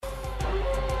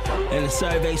And the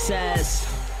survey says,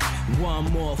 one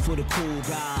more for the cool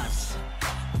guys.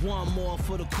 One more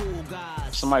for the cool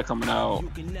guys. Somebody coming out.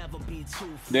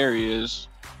 There he is.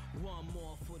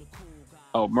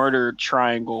 Oh, murder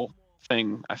triangle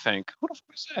thing, I think. Who the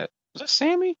fuck is that? Is that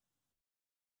Sammy?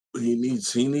 He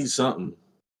needs something.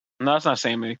 No, it's not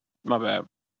Sammy. My bad.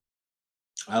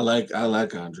 I like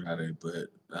Andrade, but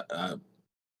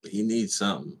he needs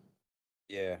something.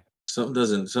 Yeah.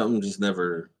 Something just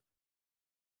never.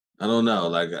 I don't know.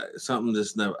 Like something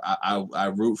just never.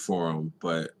 I root for him,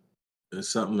 but there's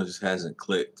something that just hasn't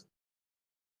clicked.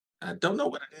 I don't know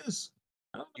what it is.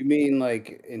 You mean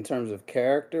like in terms of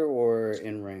character or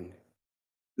in ring?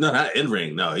 No, not in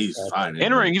ring. No, he's fine.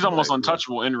 In ring, he's almost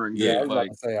untouchable. In ring, yeah. I was about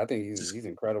to say, I think he's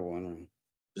incredible in ring.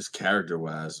 Just character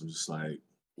wise, I'm just like,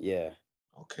 yeah,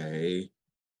 okay,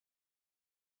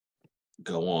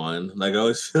 go on. Like I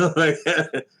always feel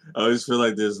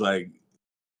like there's like,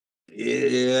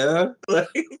 yeah, like.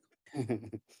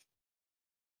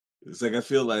 It's like I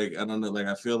feel like I don't know. Like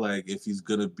I feel like if he's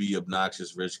gonna be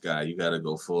obnoxious rich guy, you got to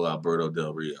go full Alberto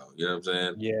Del Rio. You know what I'm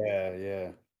saying?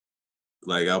 Yeah.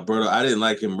 Like Alberto, I didn't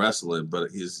like him wrestling, but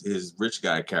his rich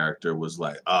guy character was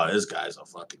like, oh, this guy's a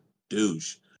fucking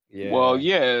douche. Yeah. Well,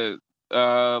 yeah.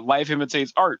 Life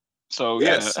imitates art. So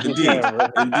yes, yeah.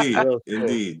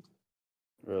 indeed.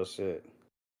 Real shit.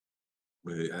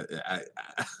 But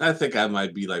I think I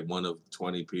might be like one of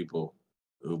 20 people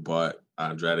who bought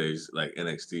Andrade's like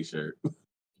NXT shirt.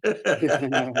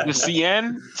 The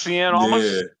CN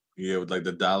almost. Yeah, with like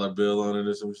the dollar bill on it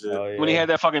or some shit. Oh, yeah. When he had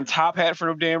that fucking top hat for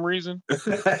no damn reason,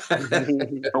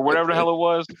 or whatever the hell it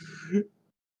was.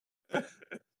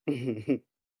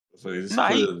 So he just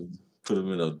put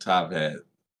him in a top hat.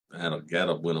 I had a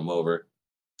get-up, win him over.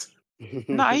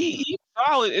 Nah, he's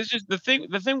solid. It's just the thing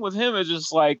with him is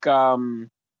just like I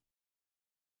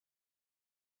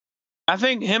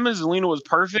think him and Zelina was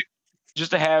perfect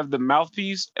just to have the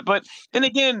mouthpiece. But then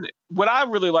again, what I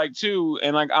really like too,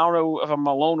 and like I don't know if I'm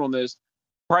alone on this,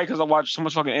 probably because I watch so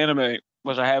much fucking anime,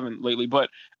 which I haven't lately, but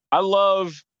I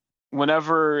love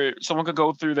whenever someone could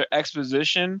go through the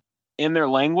exposition in their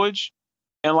language.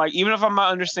 And like even if I'm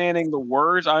not understanding the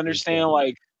words, I understand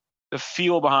like the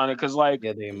feel behind it. Cause like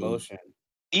the emotion.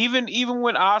 Even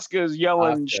when Asuka's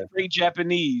yelling straight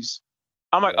Japanese,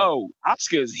 I'm like, oh,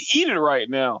 Asuka's heated right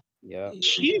now. Yeah,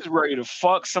 she's ready to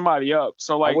fuck somebody up.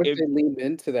 So like, I wish they leaned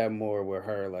into that more with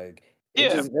her. Like,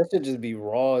 that should just be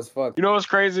raw as fuck. You know what's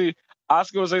crazy?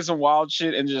 Asuka would say some wild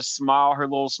shit and just smile her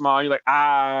little smile. You're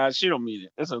like, she don't mean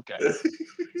it. It's okay.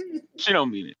 She don't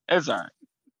mean it. It's all right.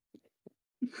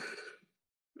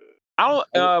 I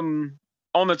don't.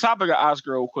 On the topic of Asuka,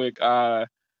 real quick. I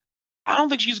don't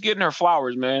think she's getting her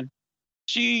flowers, man.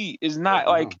 She is not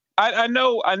like I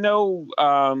know.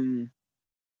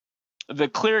 The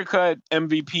clear-cut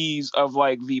MVPs of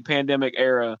like the pandemic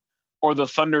era or the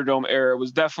Thunderdome era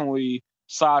was definitely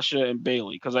Sasha and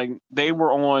Bayley because like they were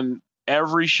on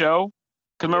every show.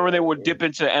 Because remember they would dip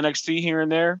into NXT here and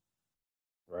there.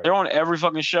 Right. They're on every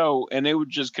fucking show and they would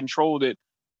just controlled it.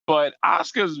 But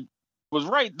Asuka was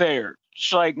right there.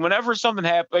 She, like whenever something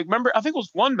happened, like remember I think it was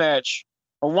one match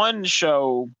or one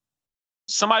show,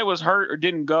 somebody was hurt or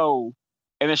didn't go,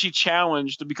 and then she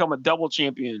challenged to become a double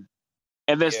champion.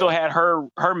 And then still had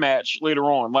her match later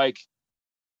on. Like,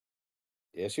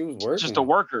 she was working. Just a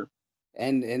worker.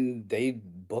 And they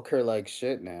book her like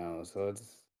shit now. So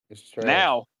it's trash.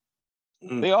 Now.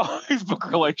 They always book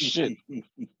her like shit.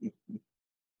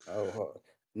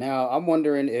 Now I'm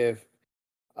wondering if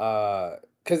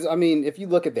because I mean, if you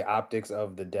look at the optics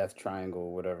of the Death Triangle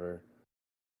or whatever,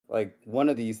 like one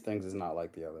of these things is not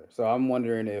like the other. So I'm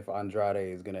wondering if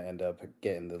Andrade is gonna end up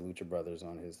getting the Lucha Brothers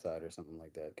on his side or something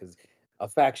like that. Because a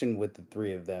faction with the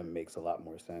three of them makes a lot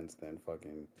more sense than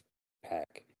fucking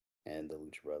Pac and the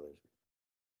Lucha Brothers.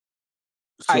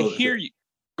 So, I hear you.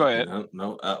 Go ahead.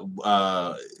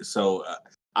 So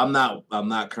I'm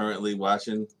not currently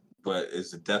watching, but is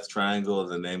the Death Triangle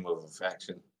the name of a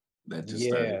faction that just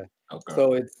started? Okay.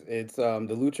 So it's the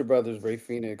Lucha Brothers, Rey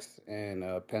Fenix, and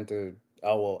El Penta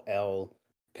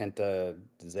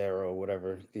Zero,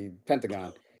 whatever, the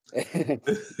Pentagon.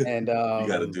 And you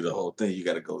got to do the whole thing. You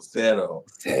got to go Zero.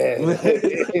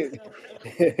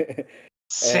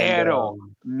 Zero,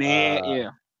 man.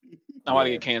 Yeah, I want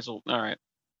to get canceled. All right.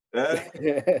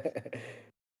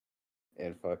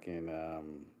 And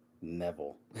fucking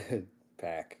Neville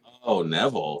Pac. Oh,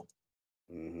 Neville.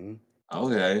 Mm-hmm.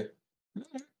 Okay.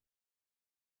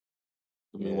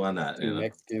 I mean, why not? Two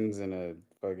Mexicans and a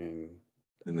fucking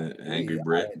an angry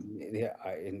Brit.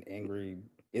 An angry.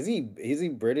 Is he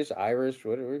British, Irish?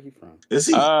 Where is he from? Is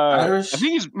he Irish? I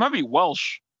think he might be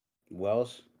Welsh.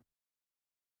 Welsh.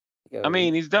 Yeah, I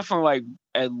mean, he's definitely like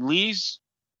at least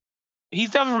he's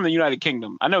definitely from the United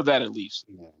Kingdom. I know that at least.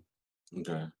 yeah.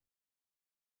 Okay.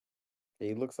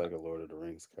 He looks like a Lord of the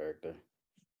Rings character.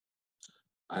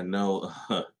 I know.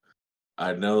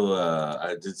 I know.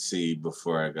 I did see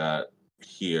before I got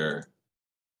here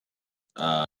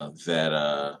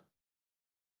that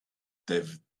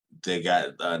they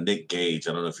got Nick Gage.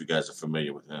 I don't know if you guys are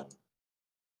familiar with him.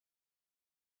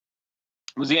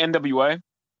 Was he NWA?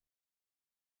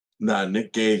 Nah,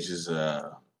 Nick Gage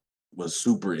was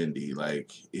super indie.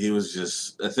 Like he was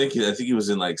just. I think he was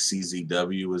in like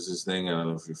CZW was his thing. I don't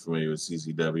know if you're familiar with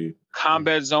CZW.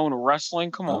 Combat Zone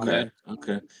Wrestling? Come on, man.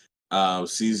 Okay.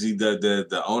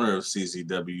 The owner of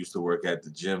CZW used to work at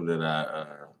the gym that I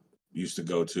used to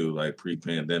go to like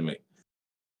pre-pandemic.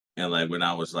 And like when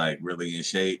I was like really in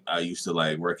shape, I used to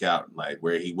like work out like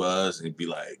where he was and he'd be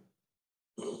like,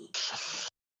 look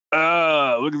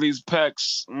at these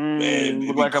pecs. Man,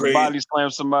 Look like crazy. a body slam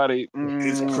somebody.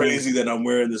 It's crazy that I'm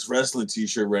wearing this wrestling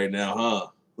t-shirt right now, huh?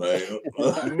 Like,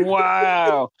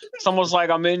 wow. It's almost like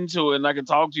I'm into it and I can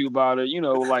talk to you about it,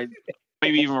 like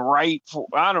maybe even write for,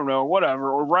 I don't know,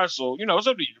 whatever, or wrestle. It's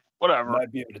up to you. Whatever.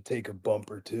 Might be able to take a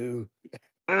bump or two.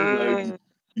 like,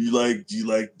 you like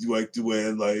the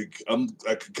way like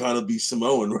I could kind of be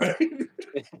Samoan, right?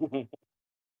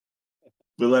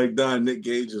 But like Nick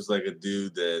Gage was like a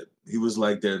dude that he was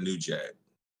like their New Jack.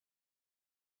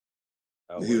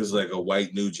 He was like a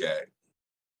white New Jack.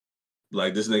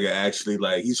 Like this nigga actually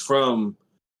like he's from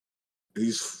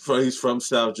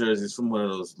South Jersey. He's from one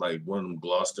of those like one of them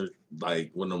Gloucester,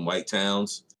 like one of them white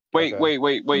towns. Wait.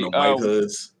 White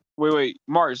hoods. Wait,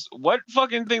 Mars. What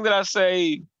fucking thing did I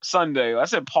say Sunday? I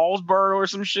said Paulsboro or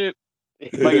some shit.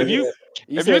 Like if you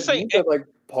say like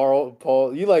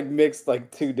Paul, you like mixed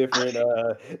like two different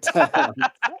towns.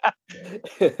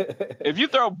 If you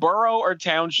throw borough or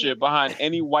township behind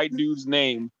any white dude's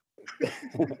name,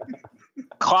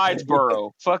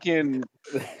 Clydesboro, fucking,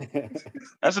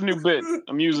 that's a new bit.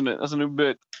 I'm using it. That's a new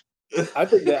bit. I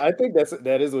think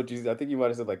that is what you. I think you might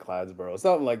have said like Clydesboro,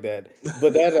 something like that.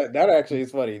 But that actually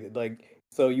is funny. Like,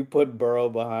 so you put borough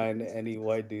behind any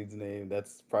white dude's name,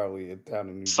 that's probably a town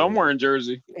in New somewhere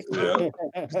Jersey. In Jersey.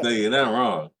 Yeah, no, you're not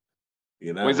wrong.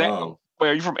 You're not wrong. Wait,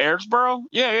 are you from Ericsboro?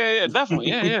 Yeah, definitely.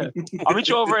 Yeah. I'll meet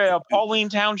you over at Pauline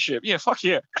Township. Yeah, fuck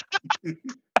yeah.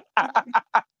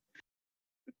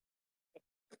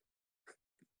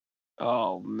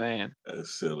 Oh man,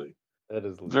 that's silly. That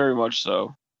is very much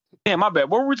so. Yeah, my bad.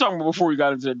 What were we talking about before we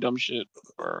got into that dumb shit?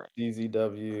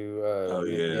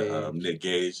 DZW. Nick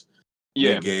Gage.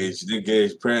 Yeah, Nick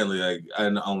Gage. Apparently, like I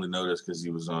only noticed because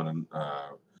he was on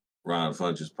Ron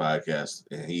Funches podcast,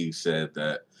 and he said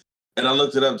that. And I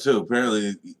looked it up too.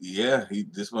 Apparently, yeah,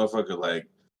 this motherfucker like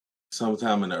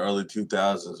sometime in the early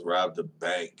 2000s robbed a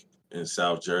bank in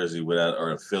South Jersey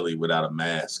or in Philly without a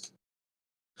mask.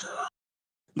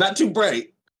 Not too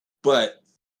bright, but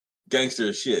gangster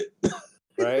as shit.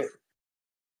 Right?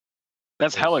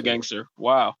 That's hella gangster.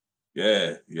 Wow.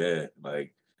 Yeah.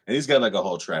 Like, and he's got like a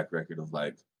whole track record of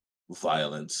like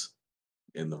violence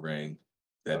in the ring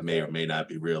that may or may not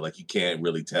be real. Like you can't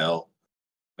really tell,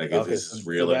 like if this is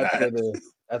real or not.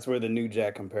 That's where the New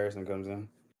Jack comparison comes in.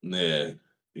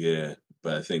 Yeah.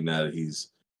 But I think now that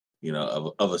he's,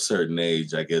 of a certain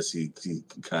age, I guess he can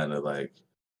kind of like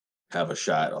have a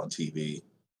shot on TV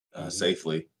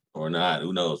safely or not.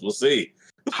 Who knows? We'll see.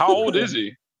 How old is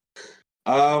he?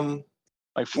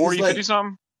 Like 40, 50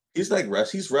 something? He's like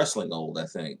he's wrestling old, I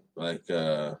think. Like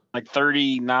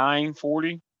 39,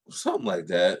 40? Something like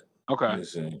that. Okay. Let me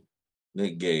see.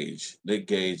 Nick Gage. Nick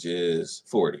Gage is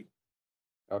 40.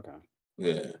 Okay.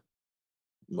 Yeah.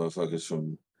 Motherfuckers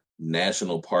from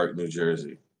National Park, New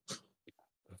Jersey.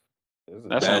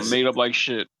 That's made up like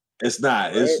shit. It's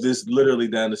not. Right? It's just literally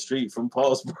down the street from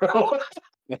Paulsboro.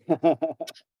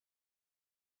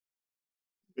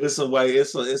 It's a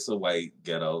white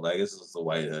ghetto. Like it's just a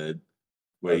white hood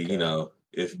where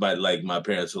if my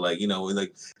parents were like, like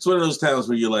it's one of those towns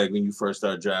where you're like when you first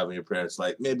start driving, your parents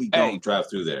like maybe don't drive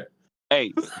through there.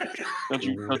 Hey,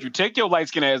 don't you take your light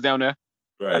skin ass down there?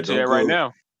 Right. I'll tell you right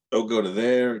now. Don't go to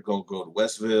there. Don't go to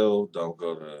Westville. Don't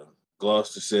go to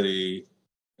Gloucester City.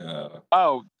 I'm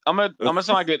gonna sound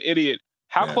like an idiot.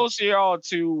 How close are y'all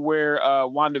to where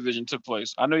WandaVision took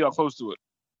place? I know y'all close to it.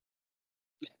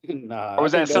 Nah. Or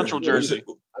was that Central Jersey?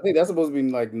 I think that's supposed to be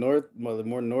like more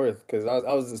north because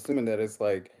I was assuming that it's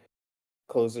like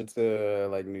closer to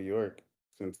like New York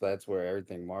since that's where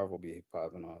everything Marvel be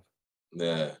popping off.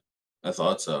 Yeah, I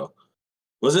thought so.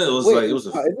 Is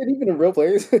it even a real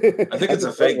place? I think it's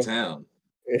a fake town.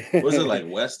 Was it like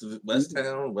West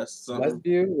Town, West something?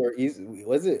 Westview or East?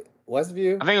 Was it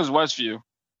Westview? I think it was Westview.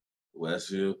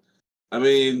 Westview. I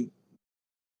mean,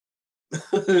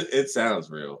 it sounds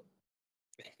real.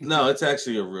 No, it's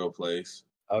actually a real place.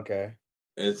 Okay.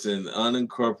 It's an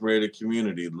unincorporated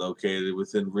community located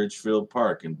within Ridgefield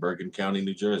Park in Bergen County,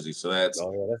 New Jersey. So that's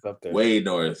that's up there. way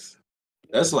north.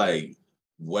 That's like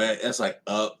west. That's like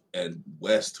up and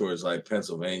west towards like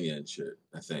Pennsylvania and shit.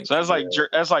 I think. So that's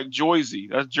like Jersey.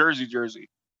 That's Jersey.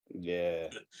 Yeah.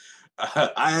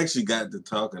 I actually got to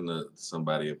talking to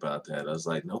somebody about that. I was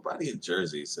like, nobody in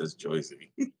Jersey says Joyzy.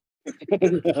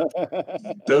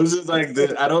 Those is like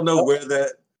I don't know where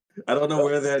that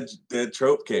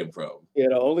trope came from. Yeah,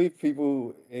 the only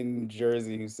people in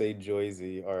Jersey who say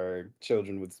Joyzy are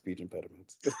children with speech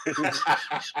impediments.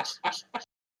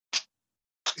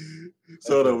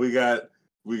 So we definitely,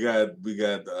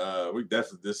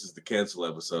 this is the cancel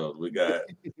episode. We got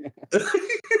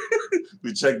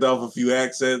we checked off a few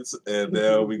accents, and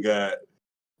now we got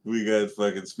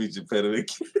fucking speech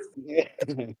impediment.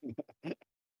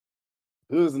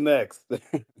 Who's next?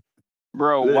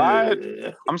 Bro, why?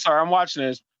 I'm sorry, I'm watching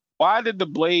this. Why did the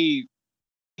Blade?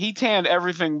 He tanned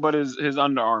everything but his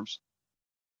underarms.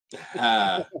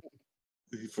 It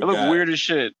looked weird as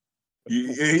shit.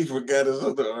 He forgot his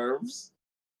underarms.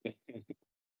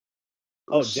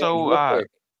 Oh, James, so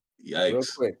yikes! Real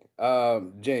quick,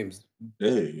 James,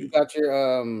 hey, you got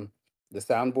your the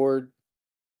soundboard,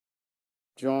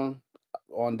 John,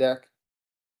 on deck.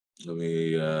 Let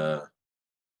me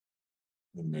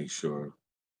make sure.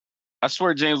 I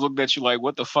swear James looked at you like,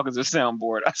 what the fuck is a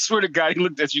soundboard? I swear to God, he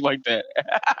looked at you like that.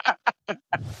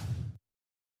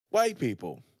 White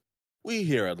people, we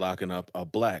here at Locking Up, a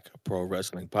Black pro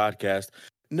wrestling podcast,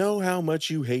 know how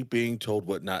much you hate being told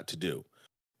what not to do.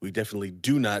 We definitely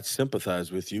do not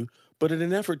sympathize with you, but in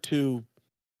an effort to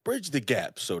bridge the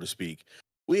gap, so to speak,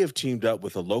 we have teamed up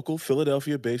with a local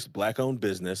Philadelphia-based Black-owned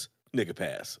business, Nigga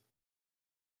Pass.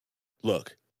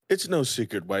 Look, it's no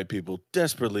secret white people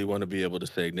desperately want to be able to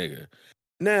say nigga.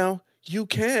 Now, you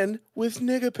can with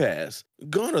Nigga Pass.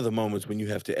 Gone are the moments when you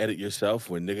have to edit yourself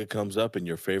when nigga comes up in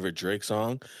your favorite Drake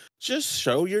song. Just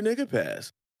show your Nigga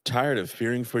Pass. Tired of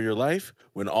fearing for your life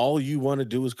when all you want to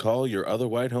do is call your other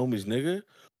white homies nigga?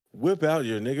 Whip out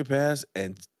your Nigga Pass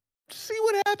and see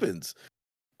what happens.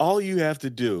 All you have to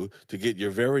do to get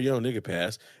your very own Nigga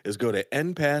Pass is go to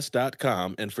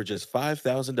npass.com, and for just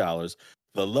 $5,000,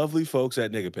 the lovely folks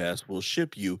at Nigga Pass will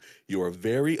ship you your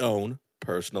very own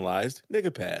personalized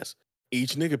Nigga Pass.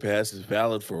 Each Nigga Pass is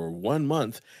valid for 1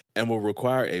 month and will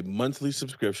require a monthly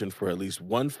subscription for at least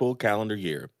 1 full calendar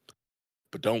year.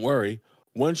 But don't worry,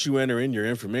 once you enter in your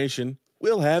information,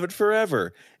 we'll have it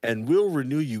forever, and we'll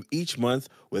renew you each month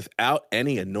without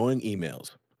any annoying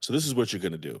emails. So this is what you're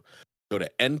going to do. Go to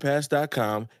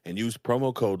npass.com and use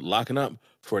promo code LOCKINUP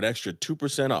for an extra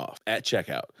 2% off at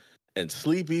checkout. And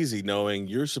sleep easy knowing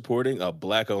you're supporting a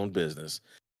Black-owned business.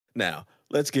 Now,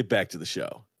 let's get back to the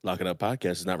show. Locking Up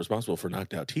Podcast is not responsible for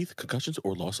knocked out teeth, concussions,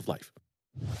 or loss of life.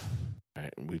 All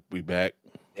right, we back.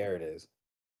 There it is.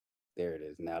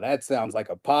 Now that sounds like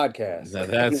a podcast. Now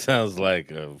that sounds like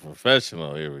a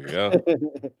professional. Here we go.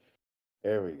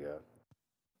 There we go.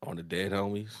 On the dead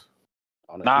homies.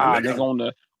 Nah,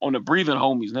 nigga, on the breathing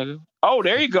homies, nigga. Oh,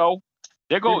 there you go.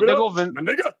 There go Vince.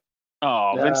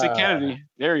 Oh, Vincent Kennedy.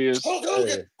 There he is. Hulk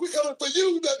Hogan, we coming for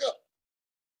you, nigga.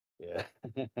 Yeah.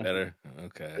 Better.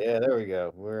 Okay. Yeah, there we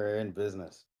go. We're in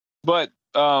business. But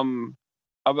I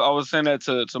was saying that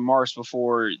to Mars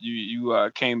before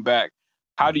you came back.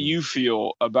 How do you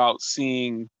feel about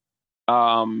seeing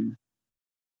I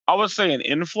would say an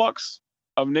influx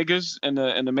of niggas in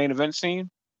the main event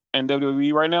scene in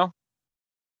WWE right now?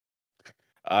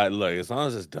 Look, as long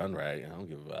as it's done right, I don't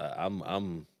give a. I'm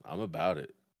about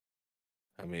it.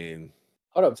 I mean,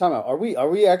 hold up, time out. Are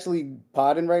we actually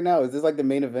podding right now? Is this like the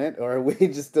main event, or are we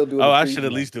just still doing? Oh, I should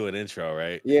at least do an intro,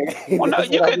 right? Yeah. Well, no,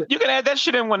 you can add that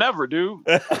shit in whenever, dude.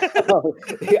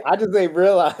 I just ain't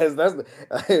realized that's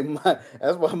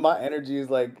why my energy is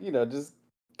like, just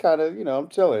kind of, I'm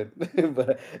chilling,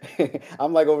 but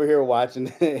I'm like over here watching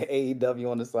AEW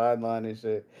on the sideline and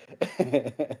shit.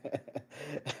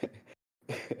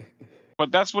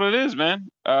 But that's what it is, man.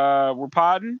 We're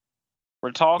podding, we're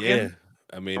talking. Yeah,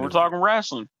 I mean, we're talking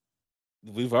wrestling.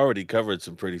 We've already covered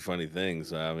some pretty funny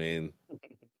things. I mean,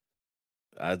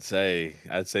 I'd say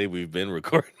we've been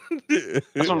recording. That's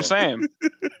what I'm saying.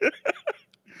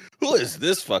 Who is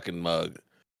this fucking mug?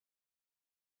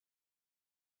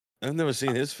 I've never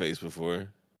seen his face before.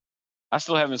 I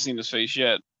still haven't seen his face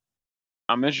yet.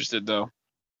 I'm interested though.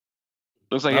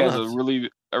 Looks like he has a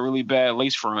really bad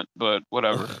lace front, but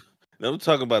whatever. I'm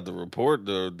talking about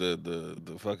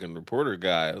the fucking reporter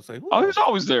guy. I was like, oh, he's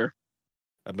always there.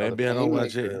 Maybe I don't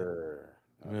watch it.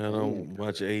 Man, I don't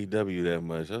watch AEW that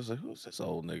much. I was like, who's this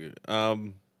old nigga?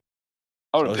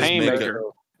 Oh, the this Pain makeup. Maker.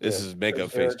 This Yeah, is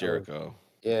makeup face Jericho.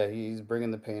 Yeah, he's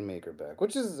bringing the Painmaker back,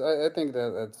 which is I think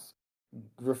that's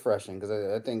refreshing because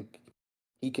I think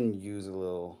he can use a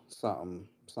little something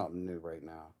new right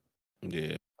now.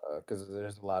 Yeah. Because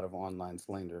there's a lot of online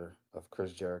slander of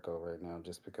Chris Jericho right now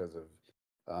just because of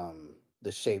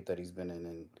the shape that he's been in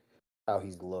and how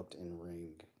he's looked in ring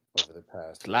over the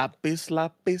past. Sloppy.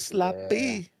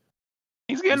 Yeah.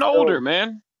 He's getting He's older, still-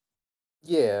 man.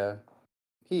 Yeah,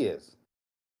 he is.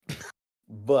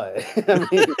 But I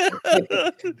mean,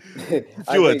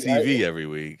 You on TV every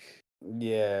week.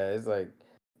 Yeah, it's like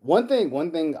one thing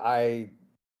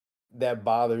that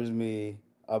bothers me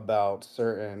about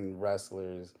certain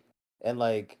wrestlers, and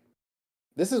like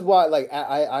this is why like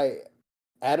I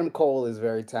Adam Cole is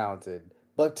very talented,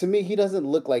 but to me he doesn't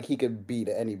look like he could beat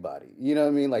anybody. You know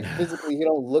what I mean? Like physically, he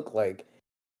don't look like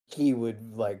he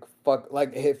would like fuck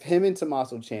like if him and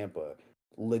Tommaso Ciampa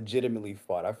legitimately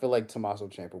fought. I feel like Tommaso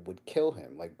Ciampa would kill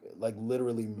him, like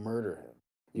literally murder him.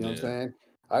 You know what I'm saying?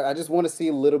 I just want to see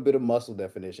a little bit of muscle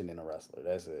definition in a wrestler.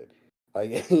 That's it.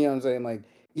 Like you know what I'm saying? Like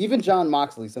even John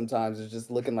Moxley sometimes is just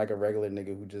looking like a regular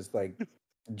nigga who just like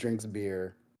drinks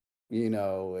beer, you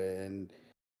know, and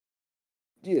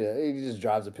yeah, he just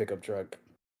drives a pickup truck.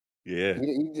 Yeah.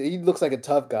 He looks like a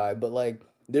tough guy, but like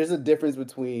there's a difference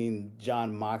between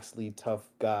John Moxley, tough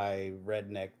guy,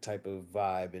 redneck type of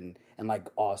vibe, and like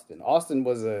Austin. Austin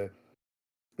was I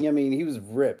mean, he was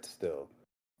ripped still.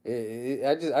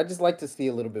 I just like to see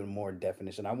a little bit more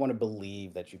definition. I want to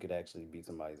believe that you could actually beat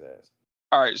somebody's ass.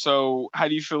 All right, so how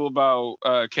do you feel about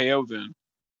KO then?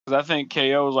 Because I think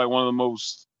KO is like one of the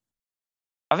most.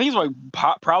 I think he's like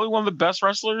probably one of the best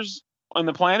wrestlers on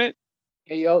the planet.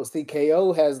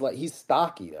 KO has like he's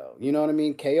stocky though. You know what I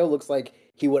mean? KO looks like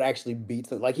he would actually beat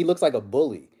some. Like he looks like a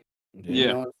bully. Yeah. You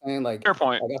know what I'm saying? Like Fair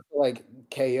point. Like I feel like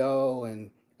KO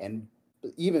and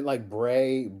even like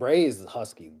Bray is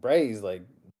husky. Bray's like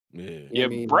Yeah. Yeah, I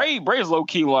mean? Bray is low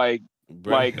key like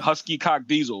husky cock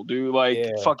diesel, dude. Like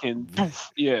Yeah. fucking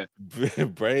yeah.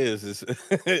 Bray is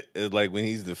like when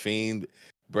he's the Fiend.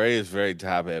 Bray is very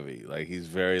top heavy. Like he's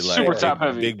very like Super top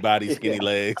heavy. big body, skinny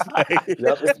legs.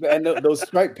 Yep, and those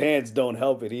striped pants don't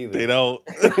help it either. They don't.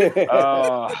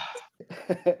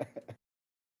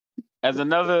 As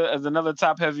another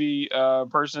top heavy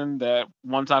person that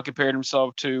one time compared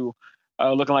himself to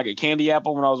looking like a candy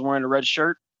apple when I was wearing a red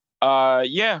shirt.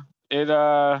 Yeah, it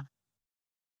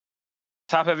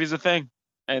top heavy is a thing,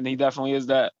 and he definitely is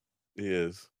that. He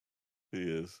is.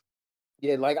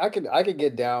 Yeah, like I could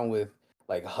get down with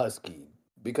like husky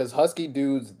because husky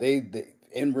dudes they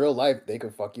in real life they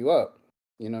could fuck you up.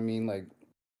 You know what I mean? Like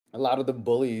a lot of the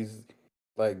bullies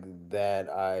like that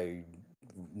I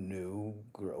knew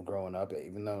growing up,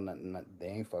 even though not they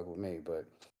ain't fuck with me, but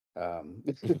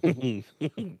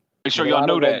Make sure y'all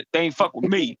know that they ain't fuck with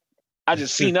me. I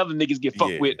just seen other niggas get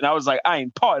fucked with, and I was like, I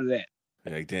ain't part of that.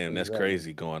 Like, damn, that's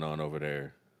crazy going on over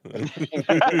there.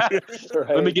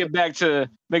 Let me get back to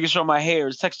making sure my hair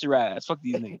is texturized. Fuck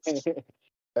these niggas.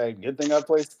 Hey, good thing I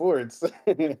play sports.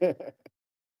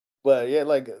 But yeah,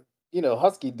 like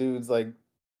husky dudes like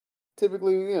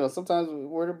typically sometimes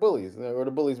were the bullies or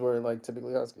the bullies were like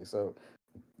typically husky. So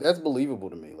that's believable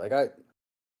to me. Like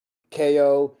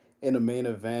KO in the main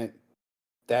event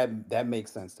that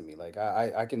makes sense to me. Like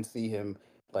I can see him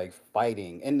like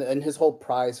fighting and his whole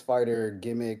prize fighter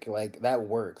gimmick like that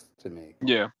works to me.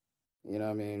 Yeah. You know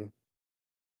what I mean?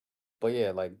 But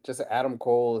yeah, like just Adam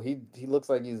Cole, he looks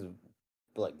like he's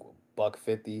like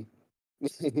 $150.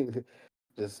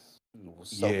 Just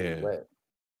soaking wet.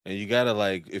 And you gotta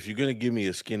like if you're gonna give me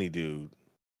a skinny dude,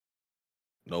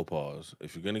 no pause.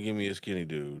 If you're gonna give me a skinny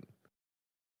dude,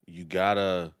 he's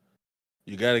gotta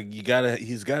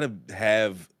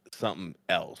have something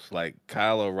else. Like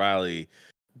Kyle O'Reilly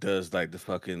does like the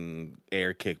fucking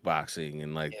air kickboxing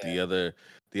and like the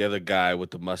other guy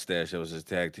with the mustache that was his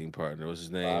tag team partner. What's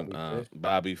his name?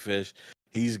 Bobby Fish.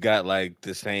 He's got like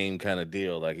the same kind of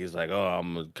deal. Like he's like, oh,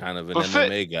 I'm a kind of an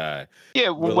MMA guy. Yeah,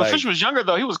 when Fish was younger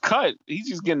though, he was cut. He's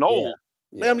just getting old.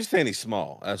 Yeah. I'm just saying he's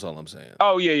small. That's all I'm saying.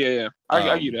 Oh yeah. I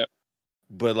argue that.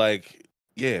 But like,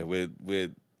 yeah, with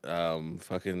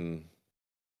fucking,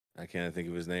 I can't think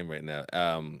of his name right now.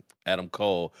 Adam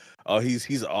Cole. Oh,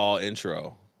 he's all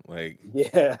intro. Like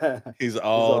he's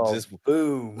all just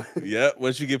boom. Yeah,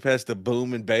 once you get past the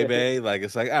boom and baby, like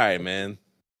it's like all right, man.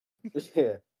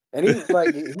 Yeah, and he's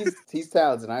like he's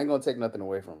talented. I ain't gonna take nothing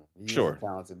away from him. He's a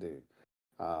talented dude.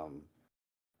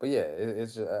 But yeah,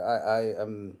 it's just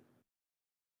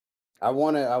I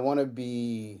wanna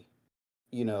be,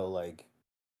 like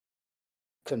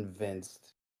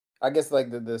convinced I guess like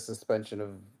the suspension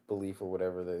of belief or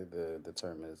whatever the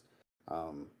term is.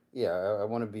 Yeah, I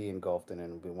want to be engulfed in it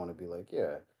and want to be like,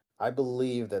 yeah, I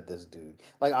believe that this dude.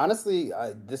 Like honestly,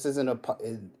 this isn't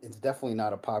it's definitely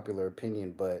not a popular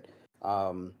opinion, but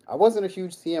I wasn't a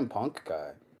huge CM Punk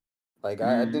guy. Like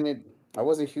I Mm. didn't. I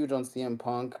wasn't huge on CM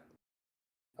Punk.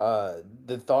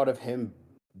 The thought of him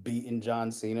beating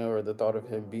John Cena or the thought of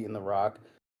him beating The Rock,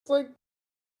 it's like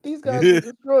these guys would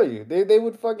destroy you. They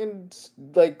would fucking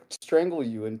like strangle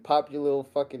you and pop your little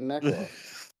fucking neck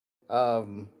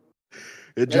off.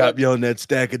 It drop you on that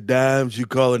stack of dimes you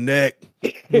call a neck.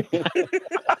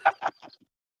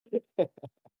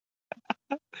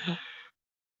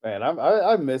 Man,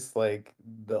 I miss like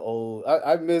the old.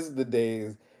 I miss the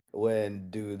days when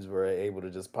dudes were able to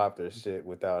just pop their shit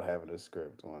without having a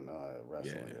script on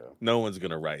wrestling. Yeah. Yo. No one's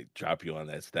gonna drop you on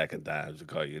that stack of dimes to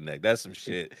call you a neck. That's some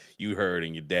shit you heard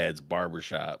in your dad's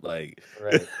barbershop. Like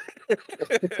Right.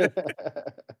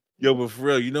 Yo, but for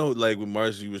real, you know, like when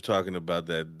Marcy was talking about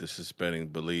that, the suspending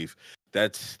belief,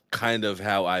 that's kind of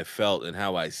how I felt and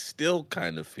how I still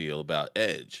kind of feel about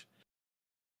Edge.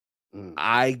 Mm.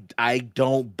 I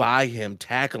don't buy him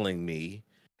tackling me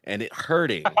and it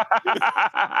hurting.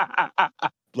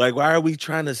 Like, why are we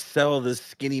trying to sell this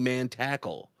skinny man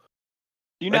tackle?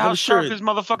 You know Like, how I'm sharp sure- his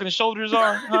motherfucking shoulders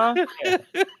are, huh?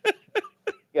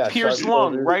 Yeah, Pierce sharp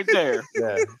lung shoulders. right there.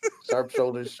 Yeah, sharp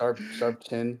shoulders, sharp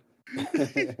chin.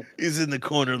 He's in the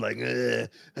corner like, God.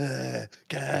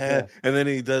 Yeah. And then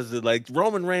he does it like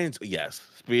Roman Reigns. Yes,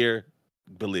 spear,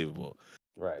 believable.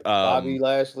 Right. Bobby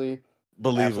Lashley,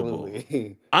 Believable.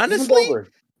 absolutely. Honestly, Even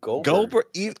Goldberg.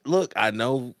 Look, I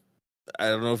don't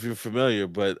know if you're familiar,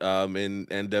 but in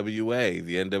NWA,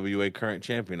 the NWA current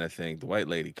champion, I think, the white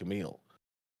lady, Camille,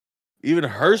 even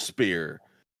her spear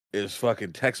is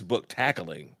fucking textbook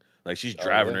tackling. Like she's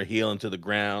driving her heel into the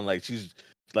ground. Like she's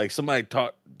like somebody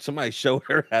showed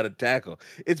her how to tackle.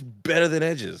 It's better than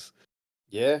Edge's.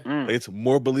 Yeah. Mm. It's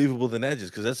more believable than Edge's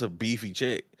because that's a beefy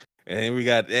chick. And then we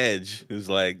got Edge, who's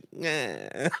like, nah.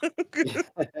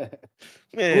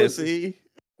 Man, see.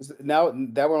 Now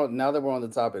that we're on the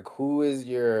topic, who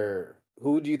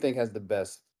do you think has the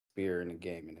best spear in the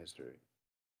game in history?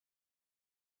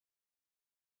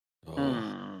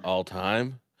 All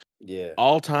time? Yeah.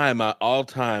 All time,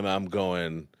 I'm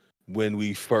going when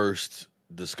we first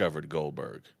discovered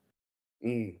Goldberg.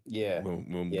 Yeah.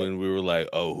 When we were like,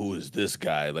 oh, who is this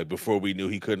guy? Like before we knew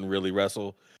he couldn't really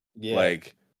wrestle. Yeah.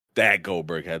 Like that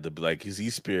Goldberg had to be like, because he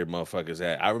speared motherfuckers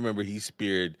at. I remember he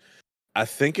speared, I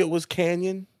think it was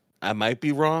Canyon. I might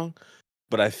be wrong,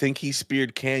 but I think he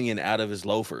speared Canyon out of his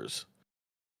loafers.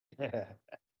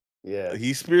 Yeah.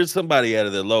 He speared somebody out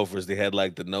of their loafers. They had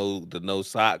like the no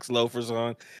socks loafers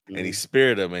on, and he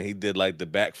speared them, and he did like the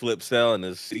backflip cell, and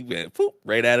he went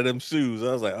right out of them shoes.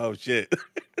 I was like, oh shit.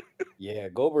 Yeah,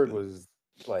 Goldberg was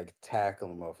like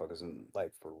tackling motherfuckers and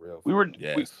like for real.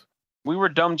 We were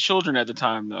dumb children at the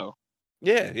time, though.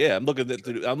 Yeah. I'm looking at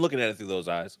it through those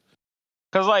eyes.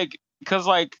 Cause like,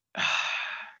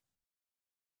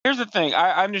 here's the thing.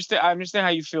 I understand how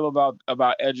you feel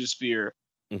about Edge's spear,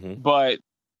 but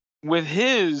with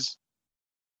his,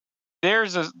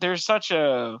 it's such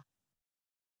a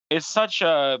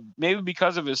maybe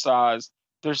because of his size.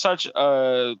 There's such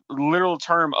a literal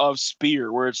term of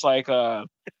spear where it's like no,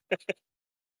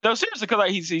 seriously, because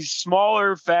like he's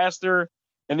smaller, faster,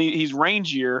 and he's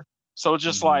rangier. So it's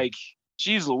just like,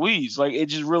 geez Louise, like it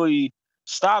just really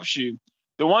stops you.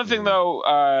 The one thing though,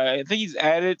 I think he's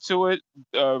added to it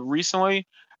recently.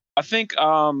 I think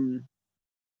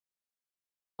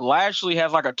Lashley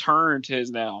has like a turn to his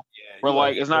now, where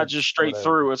like it's not just straight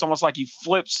through. It's almost like he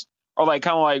flips or like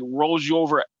kind of like rolls you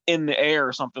over in the air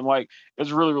or something. Like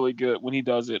it's really, really good when he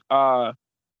does it. I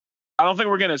don't think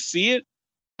we're gonna see it,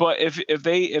 but if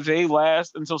they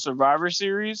last until Survivor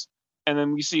Series, and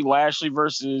then we see Lashley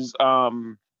versus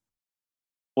Roman,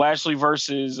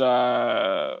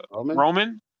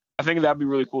 I think that'd be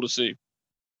really cool to see.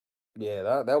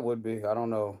 Yeah, that would be. I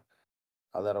don't know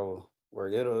how that'll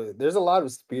work. There's a lot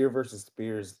of spear versus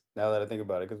spears now that I think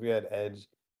about it, because we had Edge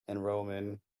and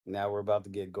Roman. Now we're about to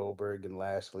get Goldberg and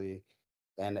Lashley.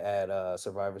 And at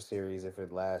Survivor Series, if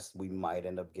it lasts, we might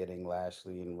end up getting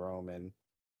Lashley and Roman,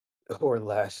 or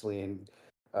Lashley and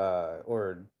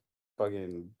or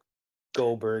fucking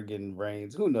Goldberg and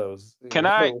Reigns. Who knows? Can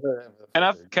I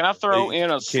throw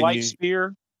in a slight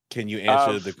spear? Can you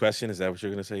answer the question? Is that what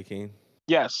you're gonna say, Keen?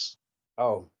 Yes.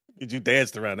 Oh, you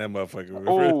danced around that motherfucker?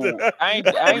 Oh, I ain't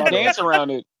dancing around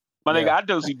it, my nigga. I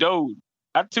dozy-doed.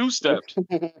 I two-stepped.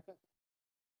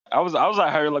 I was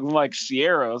out here looking like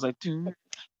Sierra. I was like,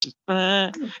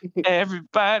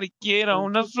 everybody get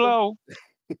on the floor.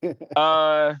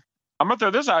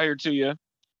 gonna throw this out here to you.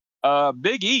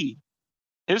 Big E,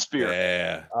 his spear.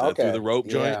 Yeah, Okay. through the rope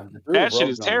joint. Yeah, through the That shit rope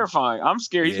is joint. terrifying. I'm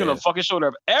scared he's gonna Yeah. fuck his shoulder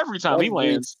up every time he Every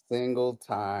lands. single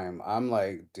time. I'm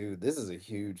like, dude, this is a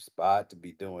huge spot to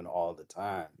be doing all the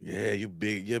time. Yeah, your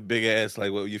big ass.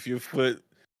 Like, well, if your foot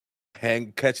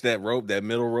catch that rope, that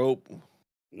middle rope,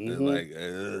 it's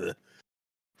Mhm. like, ugh.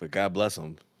 But God bless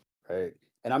him. Right.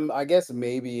 And I guess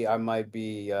maybe I might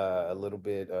be a little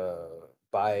bit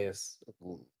biased.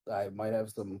 I might have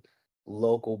some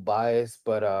local bias,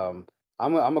 but I'm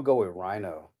gonna go with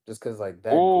Rhino just because like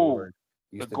that Ooh, gore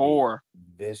the used to gore.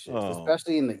 be vicious, Oh.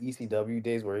 especially in the ECW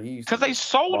days where he used to Because they just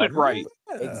sold it slaughter right. people.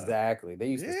 Yeah. Exactly. They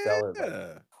used to sell it Yeah.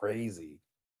 like crazy.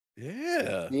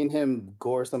 Yeah. Seeing him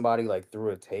gore somebody like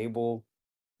through a table,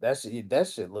 that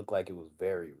shit looked like it was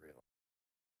very real.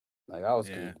 Like I was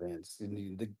Yeah. convinced.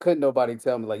 Couldn't nobody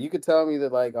tell me. Like you could tell me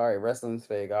that like, all right, wrestling's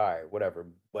fake, all right, whatever.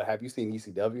 But have you seen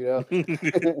ECW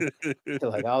though?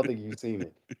 Like I don't think you've seen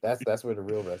it. That's where the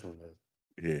real wrestling is.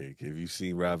 Yeah, have you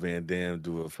seen Rob Van Dam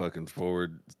do a fucking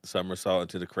forward somersault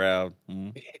into the crowd? Hmm?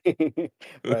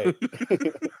 Right.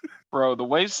 Bro, the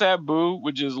way Sabu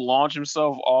would just launch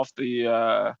himself off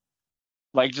the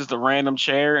like just a random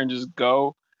chair and just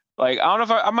go. Like I don't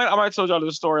know if I might have told y'all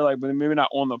this story, like, but maybe not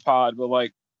on the pod, but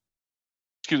like,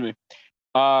 excuse me.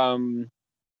 One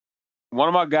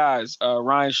of my guys,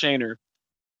 Ryan Shaner,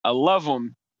 I love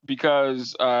him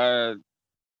because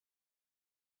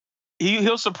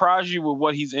he'll surprise you with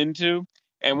what he's into.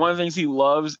 And one of the things he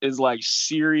loves is like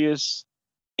serious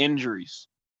injuries.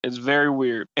 It's very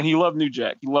weird. And he loved New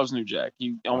Jack. He loves New Jack.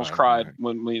 He almost cried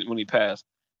when he passed.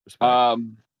 Respect.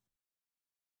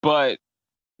 But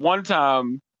one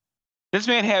time, this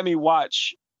man had me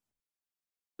watch.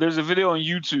 There's a video on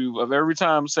YouTube of every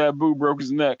time Sabu broke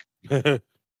his neck.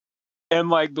 And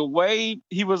like the way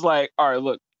he was like, all right,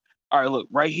 look,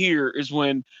 right here is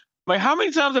when, like, how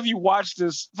many times have you watched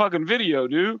this fucking video,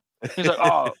 dude? He's like,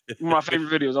 oh, one of my favorite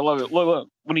videos. I love it. Look,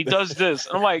 when he does this.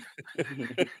 And I'm like,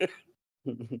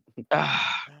 I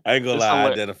ain't gonna it's lie, I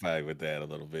hilarious. identify with that a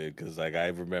little bit because, like, I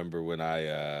remember when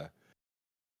I.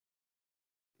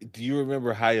 Do you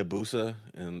remember Hayabusa?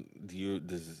 And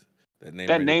does that name?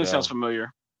 That ring a name sounds bell?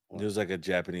 familiar. He was like a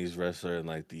Japanese wrestler in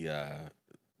like the.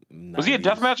 Was he a 90s.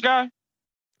 deathmatch guy?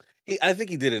 I think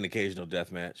he did an occasional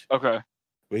death match. Okay.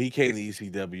 But he came to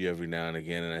ECW every now and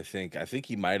again, and I think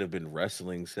he might have been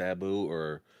wrestling Sabu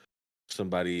or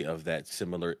somebody of that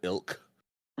similar ilk.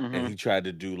 Mhm. And he tried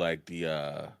to do like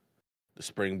the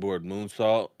springboard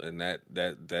moonsault, and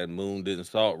that moon didn't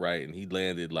salt right, and he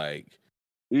landed like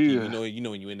you know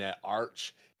when you're in that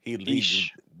arch, he Eesh.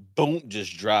 boom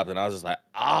just dropped, and I was just like,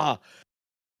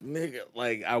 nigga,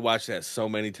 like I watched that so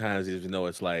many times, even though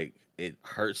it's like it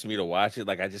hurts me to watch it,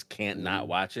 like I just can't not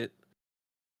watch it.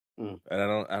 Mm. And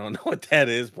I don't know what that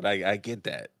is, but I get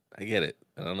that. I get it.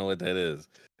 I don't know what that is.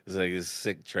 It's like a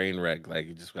sick train wreck. Like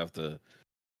you just have to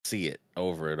see it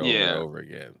over and over and over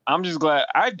again. I'm just glad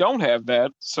I don't have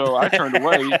that, so I turned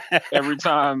away every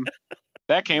time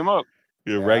that came up.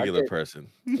 You're a Yeah, I regular get person.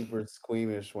 super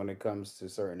squeamish when it comes to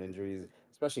certain injuries,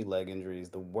 especially leg injuries.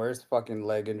 The worst fucking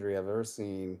leg injury I've ever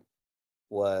seen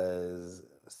was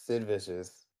Sid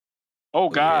Vicious. Oh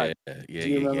God, Do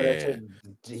you remember that shit?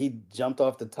 He jumped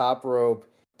off the top rope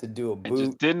to do a it boot.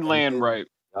 just didn't land right.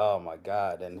 Oh my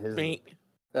God! And Bink.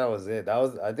 that was it.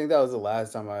 I think that was the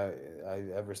last time I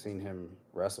ever seen him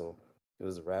wrestle. It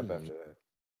was a rap Mhm. after that,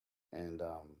 and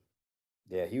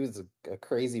yeah, he was a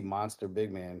crazy monster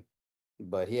big man,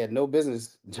 but he had no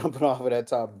business jumping off of that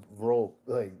top rope.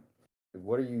 Like,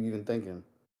 what are you even thinking?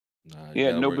 Nah, He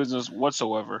had no business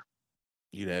whatsoever.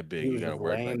 You that big, He you was gotta just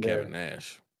work laying like there. Kevin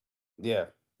Nash. Yeah,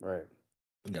 right.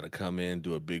 You gotta come in,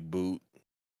 do a big boot,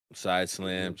 side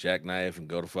slam, jackknife, and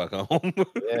go the fuck home.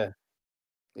 Yeah,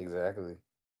 exactly.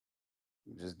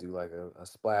 You just do like a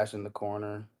splash in the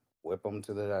corner, whip them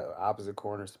to the opposite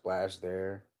corner, splash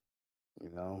there. You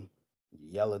know,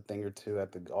 yell a thing or two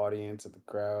at the audience, at the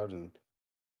crowd, and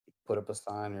put up a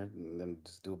sign, and then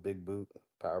just do a big boot,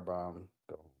 power bomb,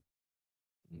 go.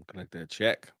 Connect that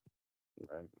check.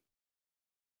 Right.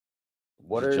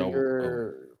 What Did are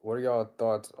y'all- what are y'all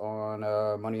thoughts on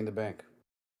Money in the Bank?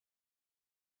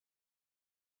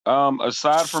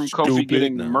 Aside from Kofi Stupid.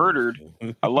 getting No. murdered,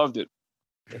 I loved it.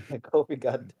 Kofi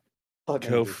got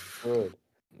fucking destroyed.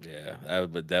 Yeah,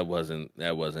 but that wasn't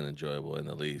enjoyable in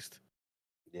the least.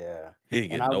 Yeah. He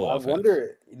didn't And get no I offense.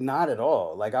 wonder, not at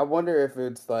all. Like, I wonder if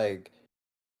it's like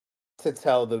to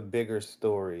tell the bigger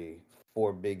story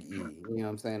for Big E. You know what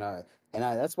I'm saying?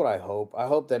 That's what I hope. I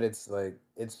hope that it's like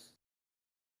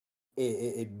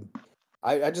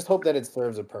I just hope that it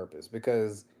serves a purpose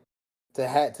because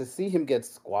to see him get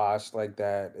squashed like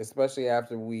that, especially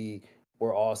after we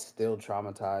were all still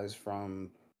traumatized from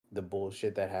the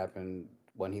bullshit that happened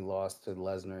when he lost to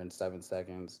Lesnar in 7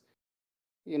 seconds.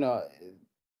 You know,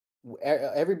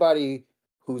 everybody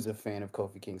who's a fan of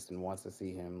Kofi Kingston wants to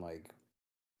see him like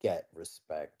get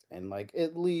respect and like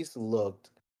at least look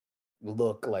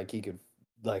like he could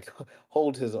like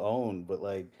hold his own, but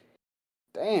like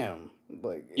damn,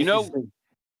 like You know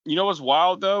what's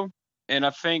wild though, and I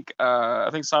think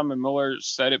Simon Miller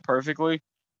said it perfectly,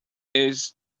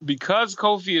 is because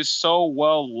Kofi is so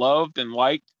well loved and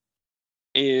liked,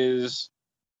 is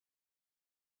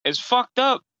fucked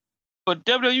up. But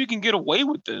WWE can get away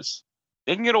with this.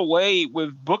 They can get away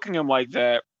with booking him like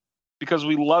that because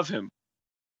we love him.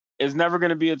 It's never going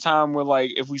to be a time where,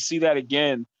 like, if we see that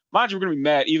again, mind you, we're going to be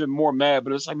mad, even more mad.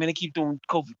 But it's like, man, they keep doing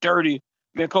Kofi dirty.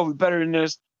 Man, Kofi better than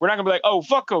this. We're not going to be like, oh,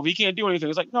 fuck Kofi. He can't do anything.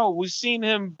 It's like, no, we've seen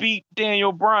him beat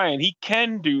Daniel Bryan. He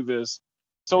can do this.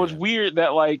 So it's weird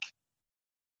that, like,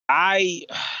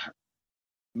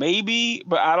 maybe,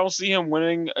 but I don't see him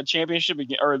winning a championship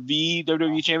again or the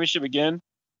WWE championship again.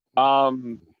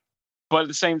 But at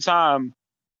the same time,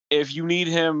 if you need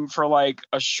him for like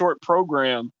a short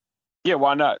program, yeah,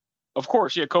 why not? Of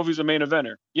course, yeah, Kofi's a main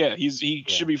eventer. Yeah, he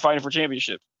should be fighting for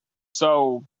championship.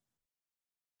 So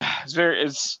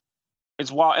it's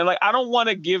wild, and like I don't want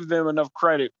to give them enough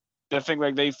credit to think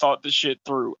like they thought this shit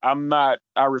through. I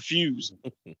refuse,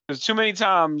 because too many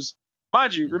times,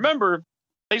 mind you, remember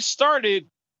they started.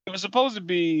 It was supposed to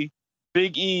be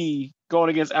Big E going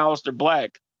against Aleister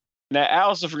Black. Now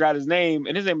Aleister forgot his name,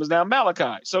 and his name was now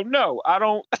Malachi. So no, I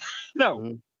don't. No,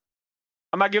 Mhm.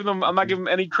 I'm not giving them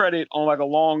any credit on like a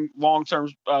long term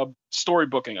story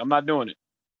booking. I'm not doing it.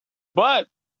 But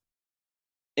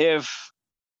if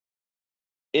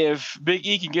Big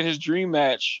E can get his dream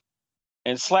match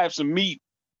and slap some meat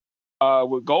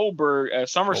with Goldberg at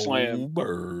SummerSlam,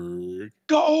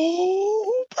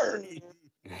 Goldberg.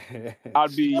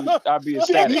 I'd be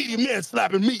ecstatic. Meaty man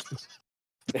slapping meat.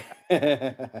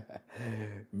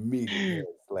 Meaty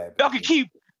slap. Y'all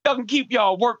can keep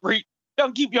y'all work rate. Y'all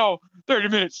can keep y'all 30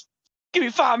 minutes. Give me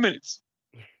 5 minutes.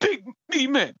 Big meaty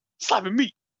man slapping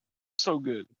meat. So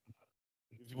good.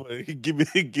 Give me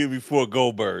 4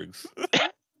 Goldbergs.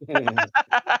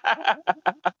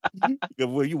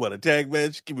 Well, you want a tag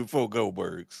match? Give me 4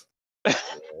 Goldbergs.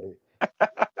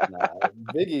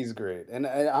 Big E's great, and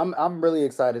I'm really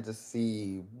excited to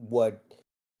see what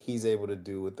he's able to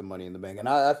do with the Money in the Bank, and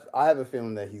I have a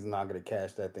feeling that he's not going to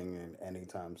cash that thing in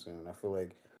anytime soon. I feel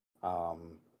like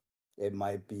it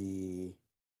might be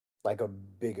like a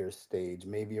bigger stage,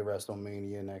 maybe a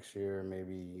WrestleMania next year,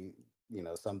 maybe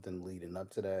something leading up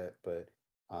to that, but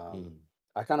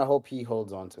I kind of hope he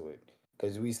holds on to it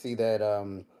because we see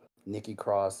that Nikki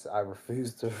Cross. I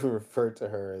refuse to refer to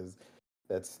her as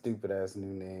that stupid ass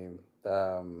new name.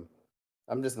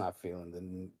 I'm just not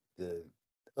feeling the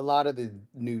a lot of the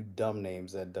new dumb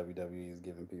names that WWE is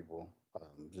giving people.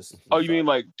 Just Oh, you mean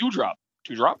like Doudrop?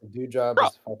 Doudrop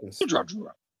is fucking Doudrop.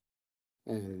 stupid.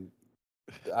 And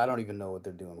I don't even know what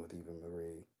they're doing with Eva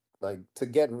Marie. Like to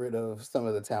get rid of some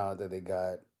of the talent that they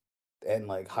got and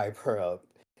like hype her up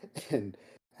and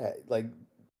like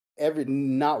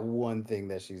not one thing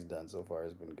that she's done so far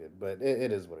has been good, but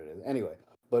it is what it is. Anyway,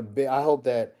 but I hope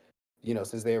that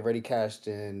since they already cashed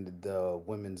in the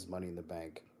women's Money in the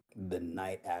Bank the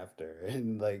night after,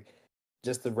 and like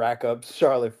just to rack up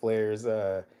Charlotte Flair's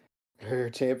her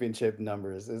championship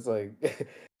numbers, it's like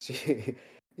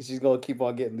she's gonna keep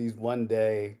on getting these one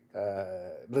day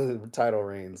title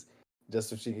reigns just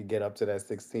so she could get up to that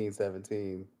 16,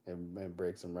 17 and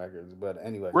break some records. But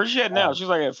anyway, where's she at now? She's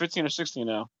like at 15 or 16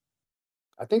 now.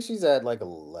 I think she's at like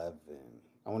 11.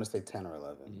 I want to say 10 or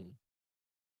 11. Mm-hmm.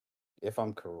 If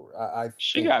I'm correct.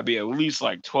 She got to be at least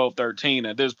like 12, 13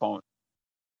 at this point.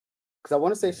 Because I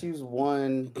want to say she's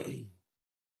won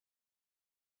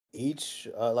each,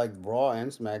 like Raw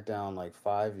and SmackDown, like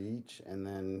 5 each. And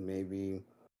then maybe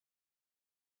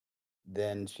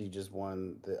then she just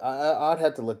won. I'd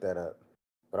have to look that up.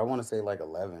 But I want to say like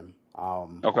 11.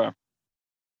 Okay.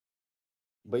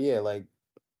 But yeah, like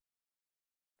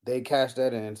they cashed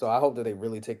that in. So I hope that they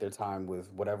really take their time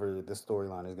with whatever the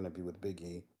storyline is going to be with Big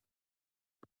E.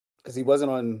 Because he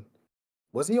wasn't on.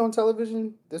 Was he on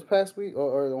television this past week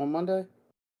or on Monday?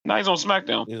 No, he's on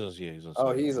SmackDown. He's on SmackDown.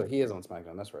 Oh, he is on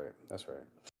SmackDown. That's right.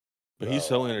 But he's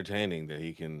so entertaining that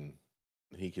he can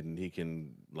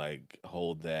like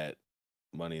hold that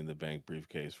Money in the Bank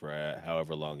briefcase for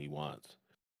however long he wants,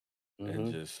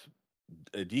 and just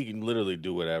he can literally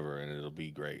do whatever, and it'll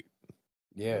be great.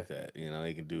 Yeah, like that.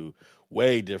 He can do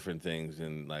way different things,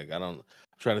 and like I'm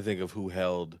trying to think of who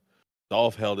held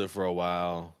Dolph held it for a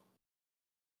while.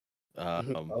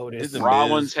 Otis. The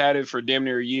Rollins Miz, had it for damn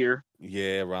near a year.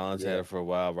 yeah, Rollins had Yeah. it for a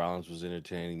while. Rollins was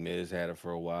entertaining. Miz had it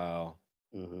for a while.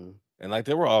 Hmm. And like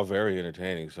they were all very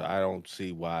entertaining, so I don't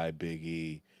see why Big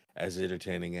E, as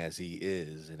entertaining as he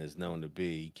is and is known to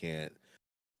be, can't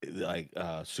like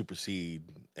supersede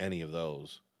any of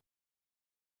those.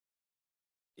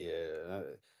 Yeah.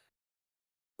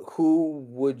 Who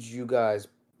would you guys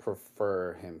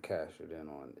prefer him cash it in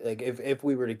on? Like if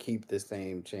we were to keep the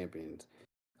same champions,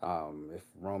 if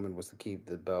Roman was to keep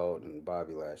the belt and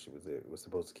Bobby Lashley was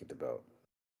supposed to keep the belt.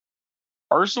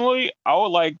 Personally, I would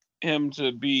like him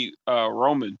to beat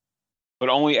Roman, but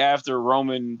only after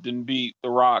Roman didn't beat The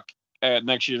Rock at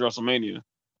next year's WrestleMania.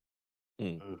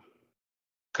 Hmm.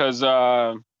 Because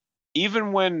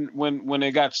even when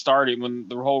it got started, when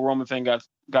the whole Roman thing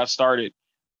got started,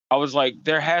 I was like,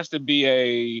 there has to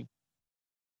be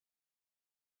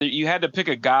you had to pick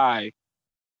a guy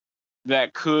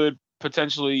that could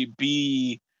potentially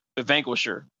be the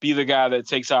vanquisher, be the guy that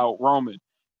takes out Roman.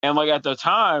 And like at the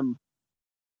time,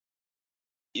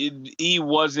 he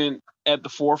wasn't at the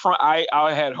forefront.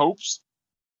 I had hopes.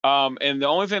 And the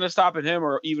only thing that's stopping him,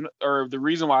 or the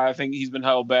reason why I think he's been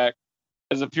held back,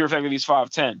 is the pure fact that he's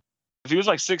 5'10". If he was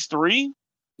like 6'3",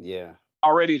 Yeah,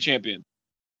 already a champion,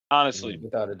 honestly.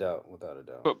 without a doubt, without a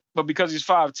doubt. But because he's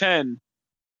 5'10",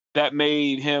 that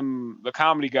made him the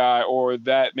comedy guy, or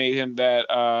that made him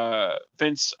that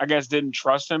Vince, I guess, didn't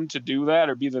trust him to do that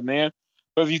or be the man.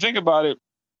 But if you think about it,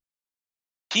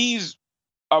 he's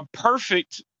a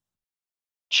perfect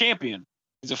champion.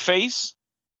 He's a face,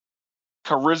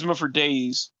 charisma for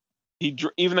days.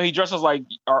 Even though he dresses like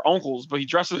our uncles, but he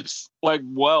dresses like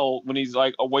well when he's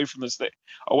like away from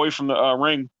the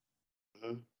ring.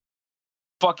 Mhm.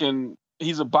 Fucking,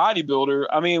 he's a bodybuilder.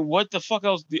 I mean, what the fuck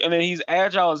else? And then he's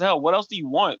agile as hell. What else do you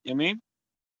want? I mean,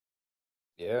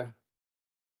 Yeah,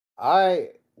 I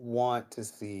want to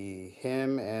see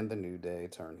him and the New Day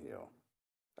turn heel.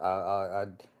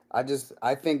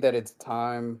 I think that it's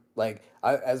time. Like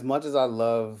as much as I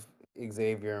love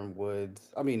Xavier and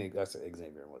Woods, I mean I said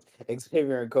Xavier and Woods,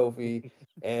 Xavier and Kofi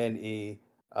and E,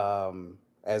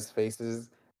 as faces.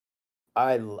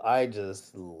 I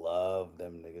just love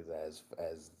them niggas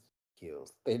as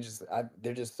heels.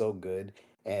 They're just so good,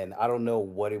 and I don't know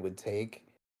what it would take.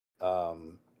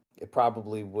 It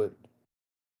probably would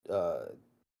uh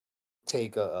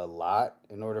take a lot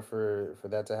in order for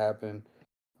that to happen.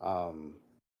 Um,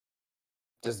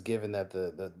 just given that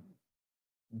the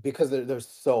because they're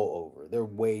so over, they're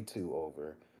way too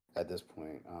over at this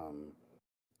point.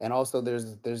 And also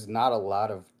there's not a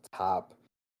lot of top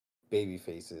baby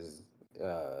faces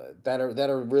that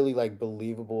are really like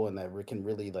believable and that can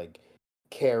really like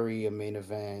carry a main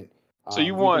event, so you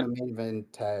even a want main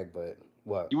event tag. But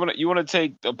what? you want to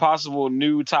take a possible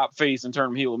new top face and turn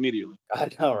him heel immediately. I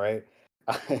know, right?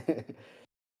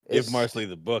 Give It's Marsley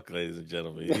the book, ladies and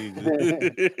gentlemen.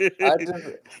 I just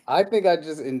I think I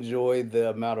just enjoy the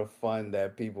amount of fun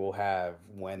that people have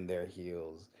when they're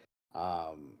heels,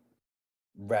 um,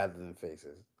 rather than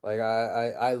faces. Like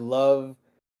I love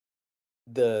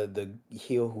the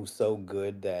heel who's so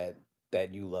good that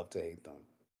you love to hate them.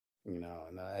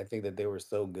 And I think that they were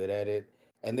so good at it,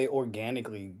 and they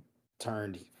organically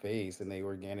turned face, and they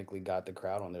organically got the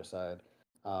crowd on their side.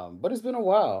 But it's been a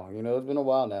while. It's been a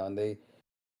while now, and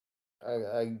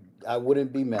I I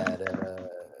wouldn't be mad at a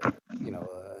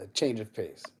change of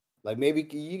pace. Like maybe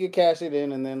you could cash it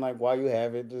in, and then like while you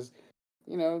have it, just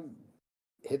you know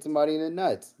hit somebody in the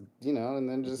nuts, and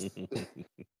then just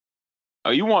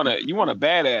You want a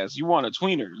badass. You want a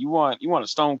tweener. You want a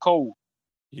Stone Cold.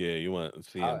 Yeah, you want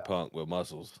CM Punk with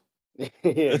muscles. yeah,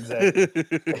 exactly.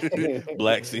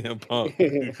 Black CM Punk.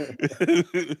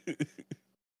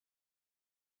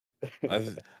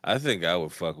 I think I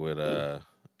would fuck with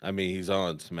I mean he's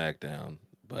on SmackDown,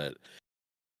 but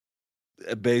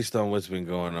based on what's been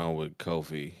going on with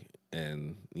Kofi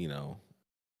and,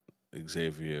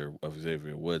 Xavier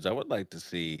Woods, I would like to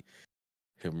see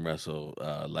him wrestle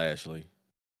Lashley.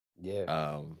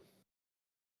 Yeah.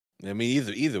 I mean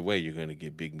either way you're gonna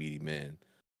get big meaty men.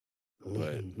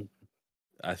 But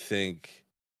I think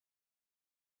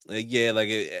yeah, like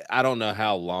I don't know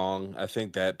how long. I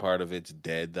think that part of it's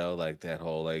dead though. Like that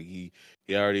whole like he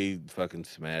already fucking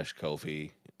smashed Kofi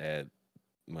at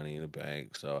Money in the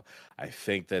Bank, so I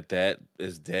think that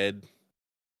is dead.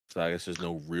 So I guess there's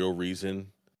no real reason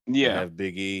to Yeah. have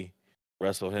Big E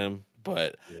wrestle him,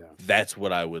 but Yeah. that's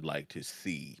what I would like to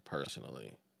see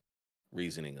personally.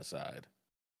 Reasoning aside,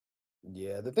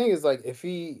 Yeah, the thing is, like, if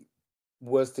he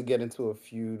was to get into a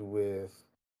feud with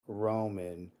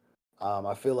Roman,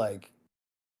 I feel like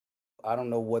I don't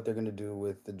know what they're gonna do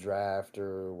with the draft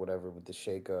or whatever with the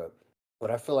shakeup,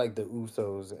 but I feel like the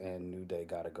Usos and New Day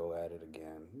got to go at it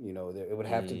again. It would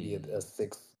have to be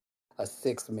Mm. a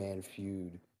 6-man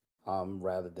feud,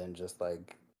 rather than just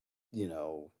like, you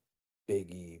know, Big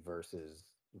E versus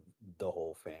the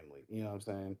whole family. You know what I'm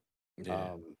saying? Yeah.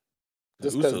 Um, The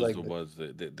just because Usos like the ones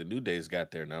the New Day's got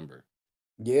their number.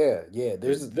 yeah, The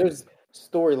there's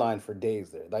storyline for days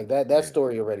there. Like that yeah.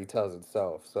 story already tells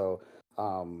itself. So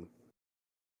um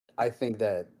I think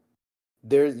that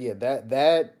there's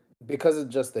that because of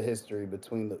just the history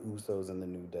between the Usos and the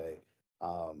New Day,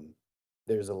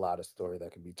 there's a lot of story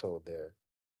that could be told there.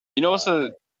 You know, Uh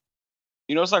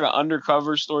it's like an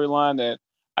undercover storyline that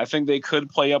I think they could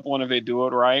play up on if they do it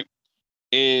right.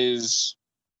 Is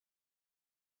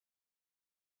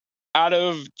out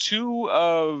of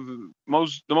the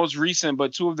most recent,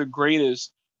 but two of the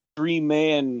greatest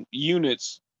 3-man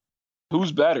units,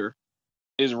 who's better?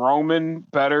 Is Roman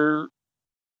better?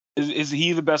 Is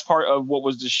he the best part of what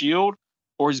was the Shield,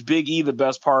 or is Big E the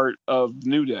best part of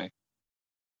New Day?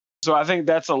 So I think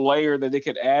that's a layer that they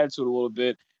could add to it a little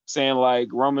bit, saying like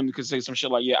Roman could say some shit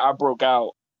like, "Yeah, I broke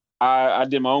out, I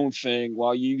did my own thing,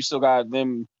 while you still got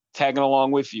them tagging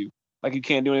along with you. Like you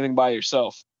can't do anything by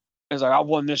yourself." It's like I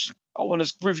won this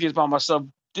briefcase by myself.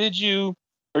 Did you,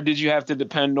 or did you have to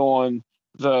depend on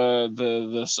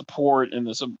the support and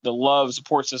the love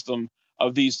support system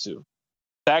of these two?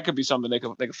 That could be something they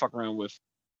could fuck around with.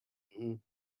 mhm,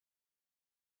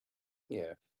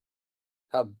 yeah.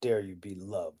 How dare you be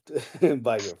loved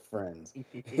by your friends?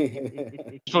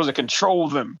 You're supposed to control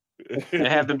them and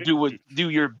have them do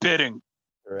your bidding.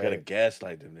 Gotta Right.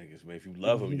 gaslight them niggas, man. If you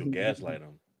love them, you'll gaslight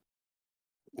them.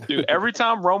 Dude, every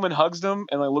time Roman hugs them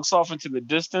and like looks off into the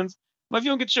distance, I'm like,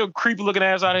 you don't get your creepy looking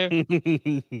ass out of here.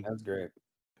 That's great.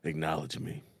 Acknowledge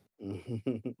me.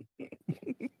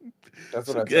 That's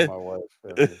what So I tell good. my wife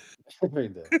every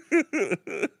day.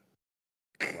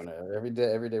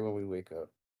 Every day when we wake up,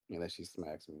 and then she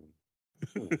smacks me.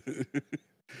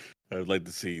 I would like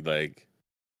to see like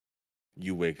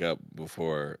you wake up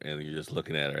before and you're just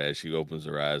looking at her as she opens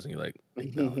her eyes and you're like,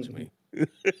 acknowledge me.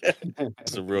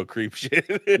 It's a real creep shit.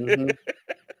 Mhm.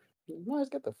 Mars,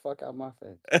 get the fuck out my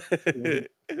face.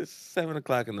 It's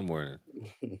 7:00 in the morning.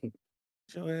 Get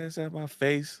your ass out my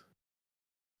face.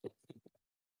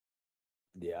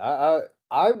 Yeah,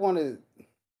 I wanted.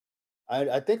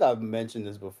 I think I've mentioned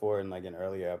this before in like an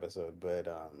earlier episode, but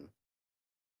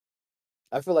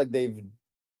I feel like they've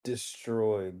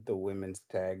destroyed the women's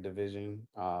tag division.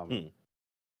 Hmm.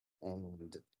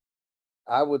 And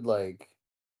I would like,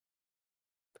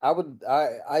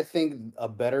 I think a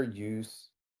better use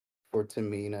for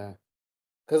Tamina,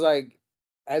 because like,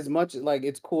 as much like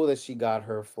it's cool that she got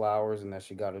her flowers and that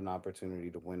she got an opportunity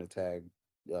to win a tag,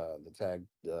 the tag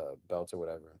belts or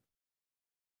whatever.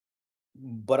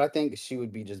 But I think she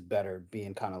would be just better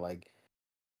being kind of like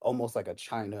almost like a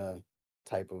China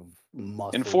type of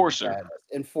muscly Enforcer. badass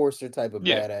enforcer type of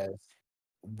Yeah. badass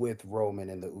with Roman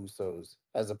and the Usos,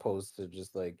 as opposed to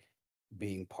just like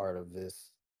being part of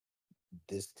this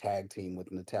tag team with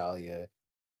Natalia.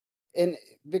 And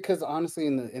because honestly,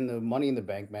 in the Money in the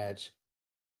Bank match,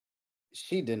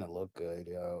 she didn't look good,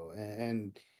 yo,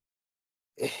 and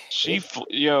it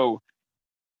Yo,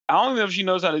 I don't know if she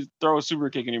knows how to throw a super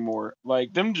kick anymore.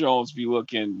 Like them Jones be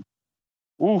looking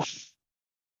oof.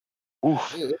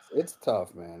 Oof. it's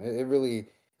tough, man. It really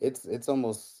it's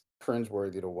almost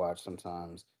cringeworthy to watch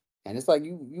sometimes. And it's like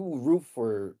you root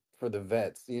for the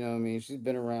vets, you know what I mean? She's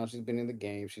been around, she's been in the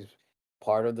game, she's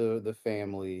part of the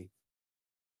family.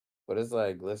 But it's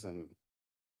like, listen,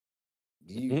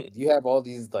 you have all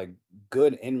these like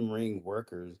good in-ring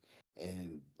workers,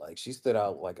 and like she stood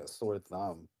out like a sore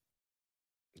thumb.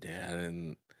 Yeah,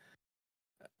 and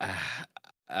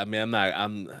I mean,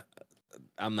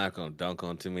 I'm not gonna dunk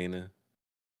on Tamina,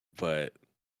 but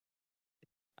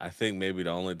I think maybe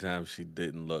the only time she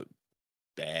didn't look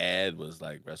bad was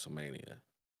like WrestleMania.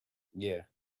 Yeah.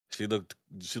 She looked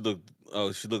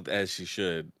as she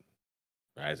should,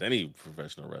 as any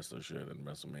professional wrestler should in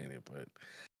WrestleMania. But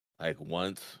like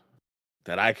once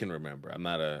that I can remember,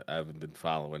 I haven't been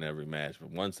following every match,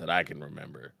 but once that I can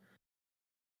remember,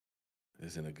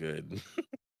 isn't a good,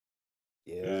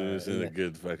 Yeah. isn't a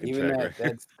good fucking Even track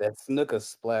record. that snooker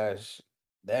splash,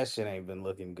 that shit ain't been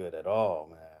looking good at all,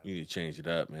 man. You need to change it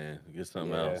up, man. Get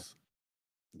something Yeah. else.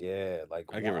 Yeah, like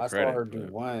I give her I saw her credit, do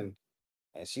but one,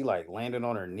 and she like landed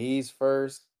on her knees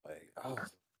first. Like, oh,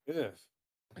 yeah,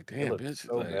 like, it damn, looked bitch,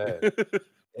 so bad. like,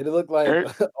 It looked like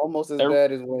Er- almost as er-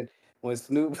 bad as when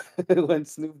Snoop when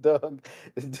Snoop Dogg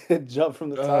jumped from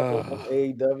the top rope on ugh,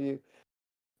 AEW.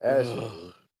 That shit ugh.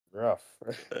 was Rough.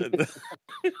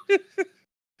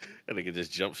 And they could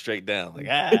just jump straight down, like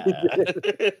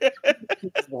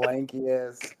Lanky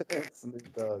ass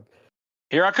Snoop Dogg.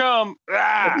 Here I come.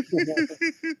 Ah!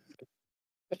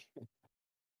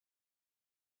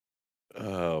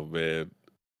 Oh man,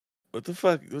 what the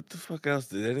fuck? What the fuck else?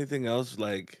 Did anything else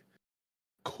like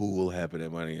cool happen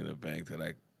at Money in the Bank that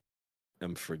I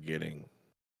am forgetting?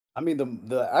 I mean,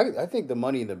 I think the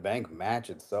Money in the Bank match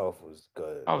itself was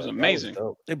good. That was amazing.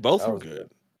 dope. They both That were was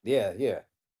good. Yeah, yeah,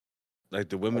 Like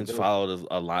the women's they were- followed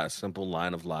a simple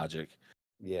line of logic.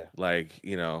 yeah. Like,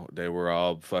 you know, they were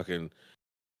all fucking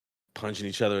punching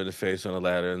each other in the face on a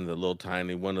ladder, and the little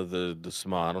tiny one of the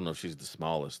small. I don't know if she's the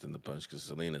smallest in the bunch because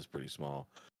Selena's pretty small,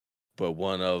 but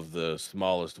one of the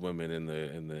smallest women in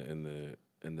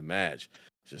the match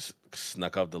just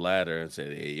snuck up the ladder and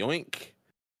said, "Hey, yoink!"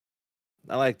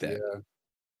 I like that. Yeah.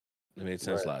 It made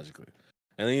sense Right. logically.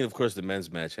 And then, of course, the men's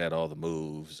match had all the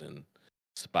moves and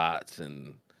spots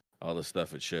and all the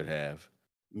stuff it should have.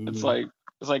 It's Mhm.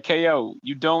 like KO.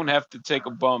 You don't have to take a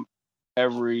bump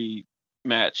every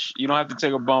match. You don't have to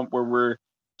take a bump where we're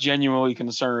genuinely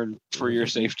concerned for your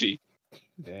safety.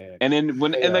 Yeah. And then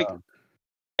Hey,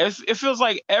 it feels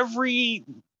like every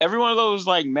one of those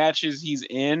like matches he's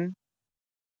in,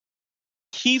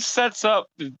 he sets up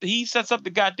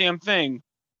the goddamn thing,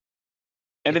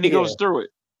 and then he goes Yeah. through it.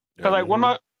 Cause like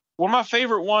Mm-hmm. one of my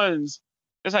favorite ones.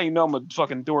 That's how you know I'm a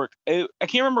fucking dork. I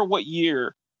can't remember what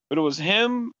year, but it was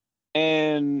him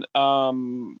and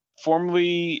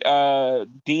formerly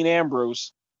Dean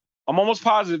Ambrose. I'm almost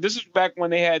positive this is back when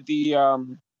they had the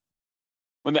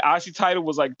when the IC title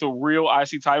was like the real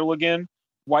IC title again,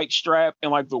 white strap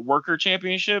and like the worker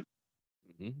championship.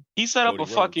 Mhm. He set up Cody a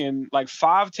Rhodes. fucking like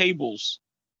 5 tables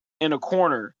in a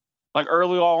corner, like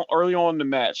early on in the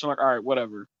match. I'm like, all right,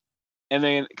 whatever. And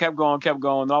then kept going.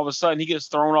 And all of a sudden he gets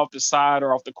thrown off the side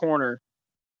or off the corner.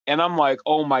 And I'm like,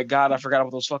 oh my God, I forgot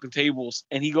about those fucking tables.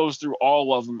 And he goes through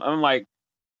all of them. I'm like,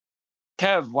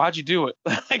 Kev, why'd you do it?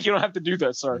 Like, you don't have to do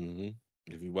that, sir. Mhm.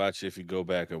 If you go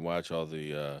back and watch all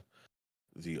the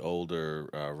older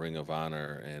Ring of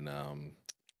Honor and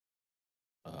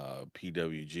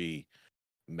PWG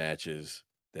matches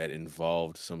that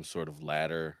involved some sort of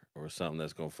ladder or something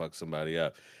that's gonna fuck somebody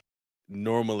up,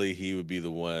 normally he would be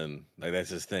the one, like that's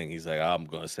his thing. He's like, I'm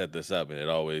gonna set this up, and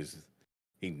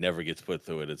he never gets put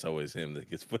through it. It's always him that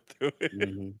gets put through it.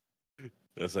 Mhm.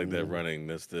 That's like that Mhm. running.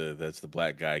 That's the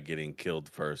black guy getting killed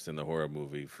first in the horror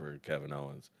movie for Kevin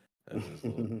Owens. That's his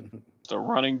little The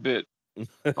running bit,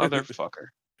 motherfucker.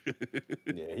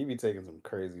 Yeah, he be taking some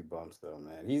crazy bumps though,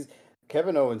 man.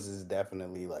 Kevin Owens is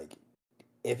definitely like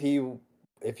if he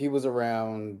was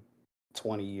around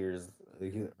 20 years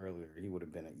earlier, he would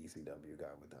have been an ECW guy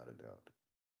without a doubt.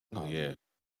 Oh yeah,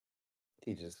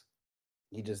 He just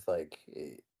like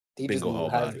he just Bingo hall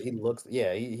has body. he looks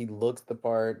he looks the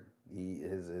part.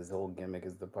 His whole gimmick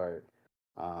is the part.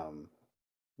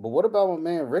 But what about my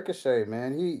man Ricochet,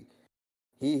 man?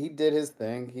 He did his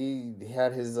thing. He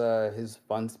had his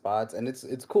fun spots, and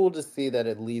it's cool to see that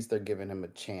at least they're giving him a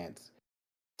chance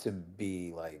to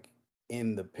be like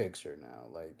in the picture now,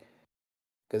 like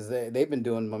because they've been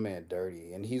doing my man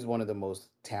dirty, and he's one of the most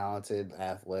talented,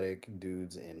 athletic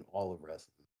dudes in all of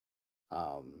wrestling.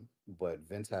 But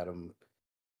Vince had him.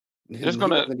 Just He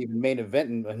gonna wasn't even main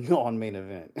event on main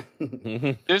event.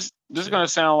 this is gonna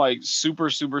sound like super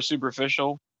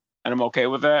superficial, and I'm okay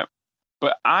with that.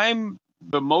 But I'm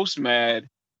the most mad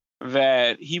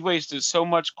that he wasted so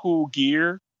much cool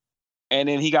gear, and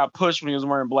then he got pushed when he was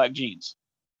wearing black jeans.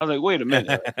 I was like, wait a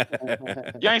minute,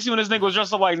 y'all ain't see when this nigga was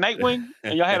dressed up like Nightwing,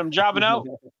 and y'all had him jobbing out,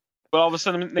 but all of a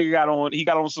sudden he got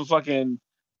on some fucking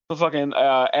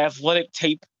athletic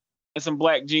tape and some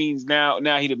black jeans. Now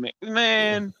he the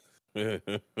man.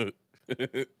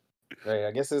 Right,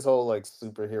 I guess his whole like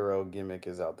superhero gimmick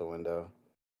is out the window.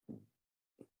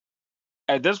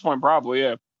 At this point, probably,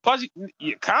 yeah. Plus,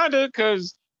 kinda,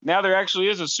 because now there actually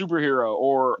is a superhero,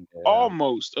 or Yeah.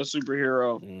 almost a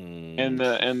superhero in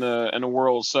the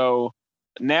world. So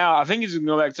now I think he's gonna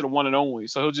go back to the one and only.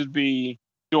 So he'll just be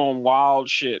doing wild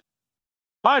shit.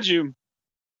 Mind you,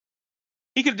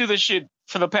 he could do this shit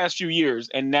for the past few years,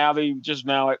 and now they just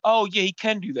like, oh yeah, he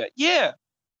can do that. Yeah,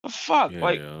 the fuck,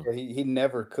 like. Yeah. Yeah, he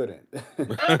never couldn't.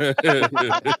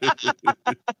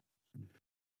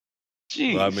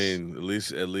 Jeez. Well, I mean, at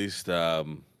least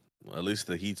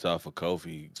the heat's off of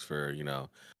Kofi for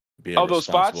being those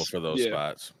responsible spots? for those Yeah.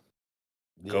 spots.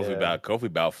 Yeah. Kofi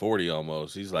about 40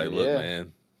 almost. He's like, look, Yeah.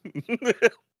 man,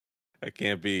 I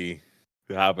can't be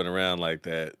hopping around like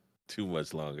that too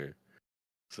much longer.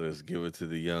 So let's give it to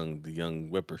the young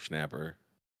whippersnapper.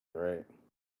 Right.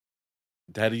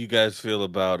 How do you guys feel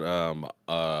about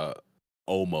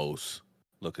Omos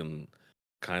looking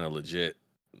kind of legit,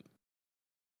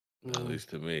 at Mm, least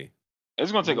to me?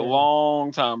 It's gonna take a yeah,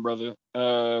 long time, brother,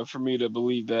 for me to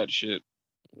believe that shit.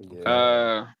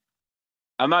 yeah.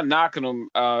 I'm not knocking him.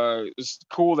 It's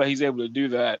cool that he's able to do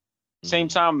that. Same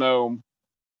Mhm. time though,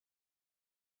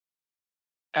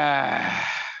 I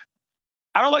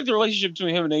don't like the relationship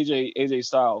between him and AJ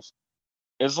Styles.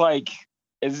 It's like,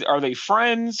 are they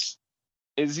friends?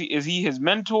 Is he his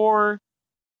mentor?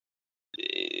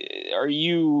 Are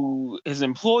you his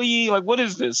employee? Like, what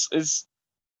is this? It's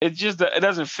just it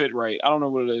doesn't fit right. I don't know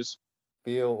what it is.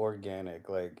 Feel organic.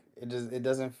 Like it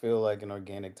doesn't feel like an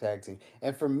organic tag team.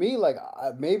 And for me, like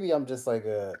maybe I'm just like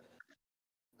a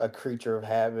creature of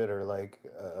habit or like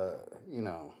you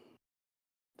know,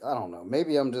 I don't know.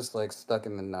 Maybe I'm just like stuck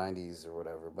in the 90s or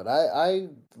whatever. But I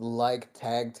like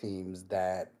tag teams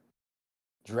that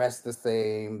dress the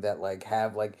same, that like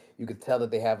have like you could tell that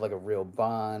they have like a real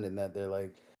bond and that they're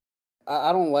like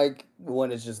I don't like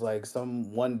when it's just like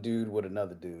some one dude with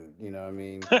another dude, you know what I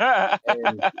mean?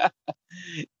 And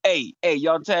Hey,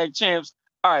 y'all tag champs.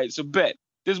 All right, so bet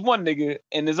there's one nigga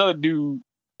and this other dude.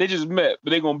 They just met,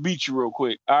 but they gonna beat you real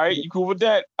quick. All right, you cool with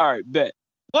that? All right, bet.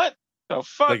 What the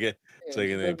fuck? Like it's yeah, it like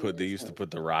just doesn't they make used to sense.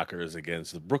 put the Rockers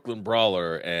against the Brooklyn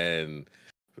Brawler and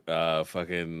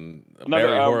fucking Another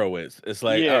Barry Horowitz. It's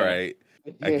like, all yeah. right,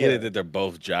 I get it Yeah. that they're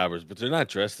both jobbers, but they're not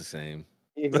dressed the same.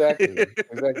 Exactly,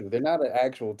 exactly. They're not an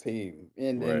actual team,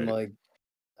 and Right. like,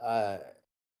 uh,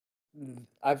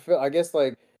 I guess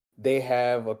like they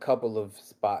have a couple of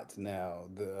spots now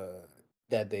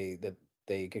that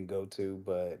they can go to,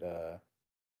 but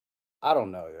I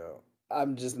don't know, yo.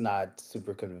 I'm just not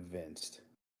super convinced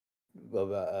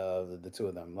about the two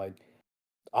of them. Like,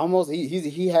 almost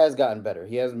he has gotten better.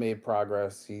 He has made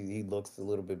progress. He looks a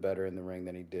little bit better in the ring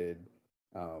than he did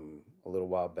a little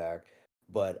while back.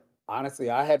 But honestly,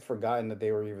 I had forgotten that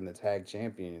they were even the tag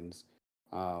champions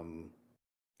um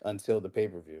until the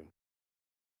pay-per-view.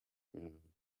 Mm.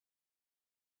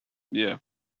 Yeah.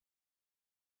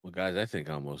 Well, guys, I think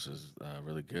almost is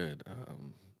really good.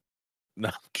 No,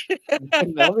 I'm I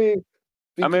kidding. mean,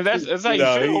 I mean, speak that's how you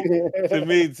No, feel. to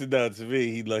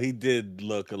me, he did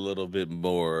look a little bit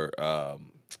more.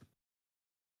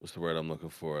 What's the word I'm looking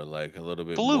for? Like a little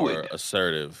bit more Fluid.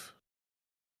 assertive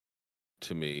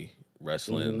to me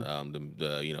wrestling.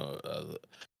 Mhm.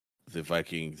 The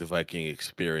Viking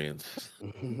experience,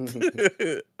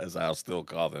 as I'll still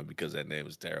call them because that name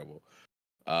is terrible.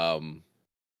 Um,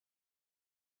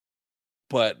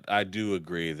 but I do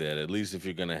agree that at least if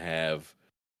you're gonna have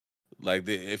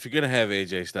if you're gonna have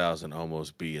AJ Styles and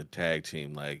almost be a tag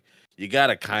team, like you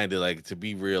gotta kind of like to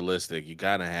be realistic, you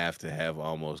gotta have to have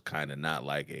almost kind of not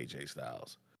like AJ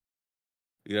Styles.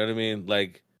 You know what I mean?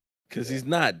 Like, because Yeah, he's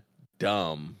not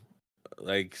dumb.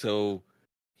 Like, so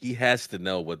he has to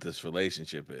know what this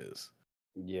relationship is.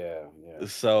 yeah, yeah.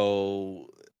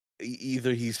 So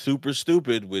either he's super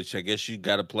stupid, which I guess you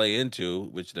got to play into,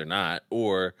 which they're not,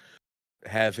 or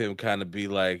have him kind of be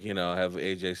like, have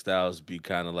AJ Styles be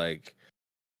kind of like,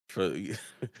 for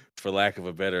for lack of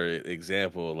a better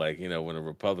example, like when a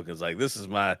Republican's like, this is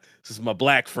my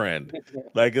black friend,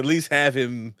 like at least have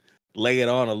him lay it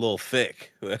on a little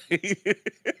thick.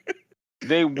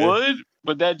 They would,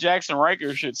 but that Jackson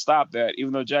Riker should stop that.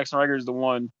 Even though Jackson Riker is the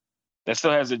one that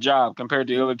still has a job compared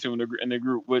to the other two in the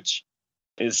group, which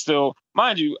is still,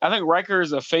 mind you, I think Riker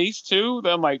is a face too.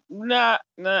 That I'm like, nah.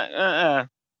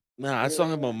 Nah, I saw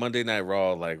him on Monday Night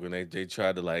Raw, like when they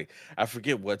tried to like I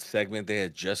forget what segment they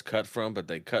had just cut from, but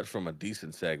they cut from a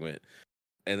decent segment,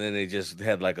 and then they just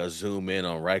had like a zoom in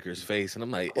on Riker's face, and I'm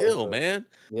like, Close ew, up. man,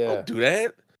 don't Yeah. do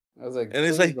that. I was like, And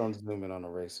it's please like don't zoom in on a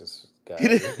racist he guy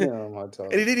didn't, on my and he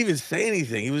television. didn't even say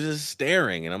anything. He was just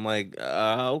staring, and I'm like,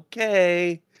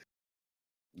 okay,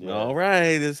 Yeah. all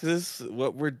right, is this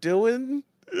what we're doing?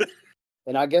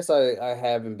 And I guess I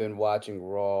haven't been watching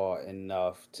Raw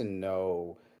enough to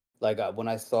know. Like when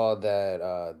I saw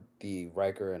that the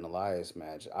Riker and Elias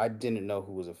match, I didn't know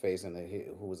who was a face and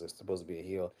who was supposed to be a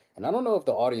heel, and I don't know if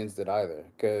the audience did either,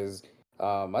 because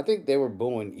I think they were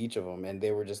booing each of them, and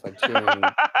they were just like cheering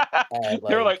at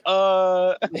They were like,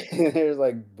 like there's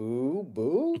like boo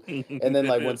boo, and then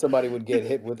like when somebody would get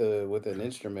hit with an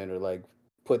instrument or like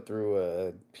put through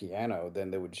a piano, then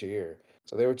they would cheer.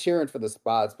 So they were cheering for the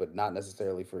spots, but not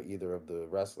necessarily for either of the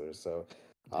wrestlers. So,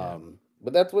 Yeah,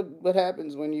 but that's what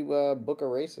happens when you book a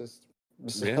racist.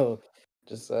 yeah. So,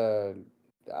 just I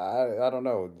don't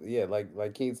know. Yeah,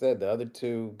 like Keith said, the other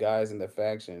two guys in the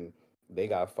faction they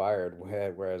got fired.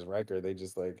 Whereas Riker, they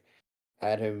just like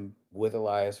had him with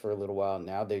Elias for a little while.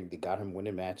 Now they got him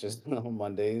winning matches on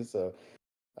Mondays. So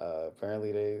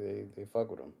Apparently they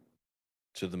fuck with him.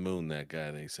 To the moon, that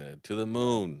guy. They said to the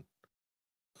moon.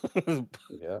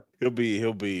 Yeah.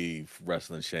 He'll be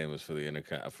wrestling Sheamus for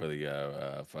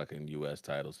the fucking U.S.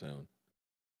 title soon.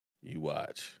 You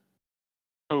watch.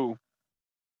 Who?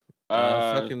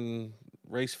 Fucking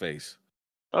race face.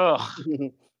 Ugh.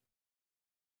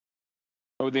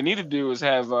 What they need to do is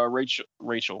have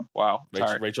Rachel. Wow,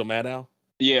 sorry. Rachel Maddow.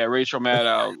 Yeah, Rachel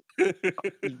Maddow.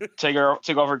 take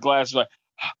off her glasses. Like,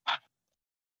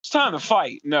 it's time to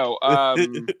fight. No.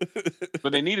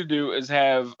 What they need to do is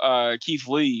have Keith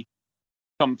Lee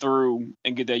come through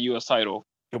and get that U.S. title.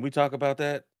 Can we talk about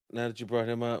that now that you brought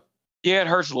him up? Yeah, it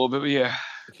hurts a little bit, but yeah.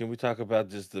 Can we talk about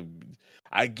just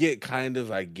I get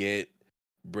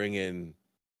bringing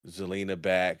Zelina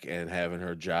back and having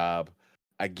her job.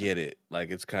 I get it. Like,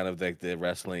 it's kind of like the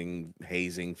wrestling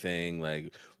hazing thing.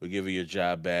 Like, we give you your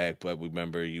job back, but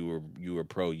remember you were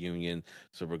pro union,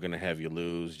 so we're gonna have you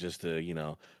lose just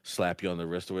to slap you on the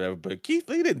wrist or whatever. But Keith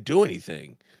Lee didn't do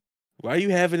anything. Why are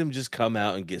you having him just come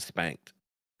out and get spanked?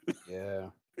 Yeah.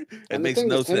 It makes no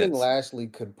him and sense. Lashley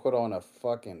could put on a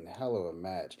fucking hell of a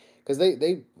match because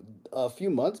they a few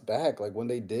months back, like when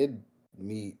they did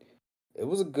meet, it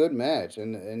was a good match,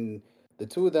 and the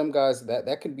two of them guys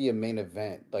that could be a main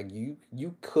event. Like you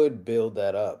could build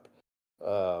that up.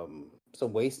 So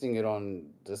wasting it on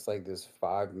just like this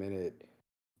 5 minute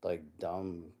like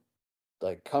dumb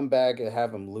like come back and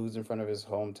have him lose in front of his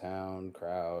hometown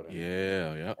crowd. And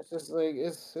Yeah. it's just like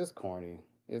it's corny.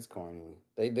 It's corny.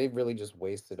 They really just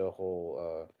wasted a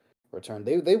whole return.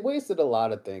 They wasted a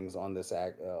lot of things on this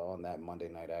act on that Monday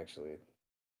night actually.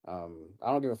 I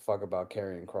don't give a fuck about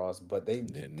Karrion Kross, but they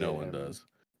No one does.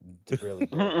 really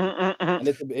dirty. And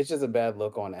it's just a bad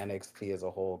look on NXT as a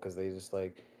whole because they just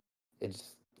like it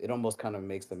almost kind of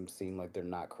makes them seem like they're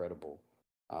not credible.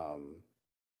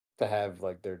 To have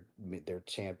like their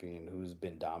champion who's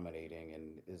been dominating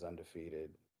and is undefeated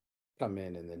come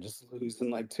in and then just lose in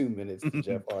like 2 minutes to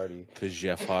Jeff Hardy. To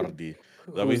Jeff Hardy.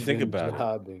 I mean, think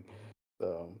about it.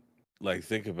 So, like,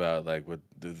 think about like with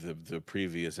the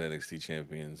previous NXT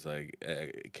champions. Like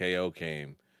KO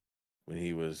came when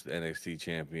he was NXT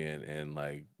champion and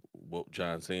like whooped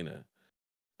John Cena.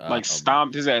 Like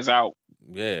stomped his ass out.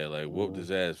 Yeah, like whooped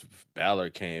his ass. Balor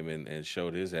came and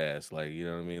showed his ass. Like, you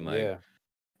know what I mean? Like, yeah.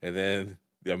 And then,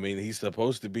 I mean, he's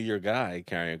supposed to be your guy,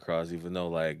 Karrion Kross, even though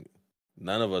like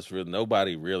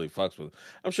nobody really fucks with him.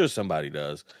 I'm sure somebody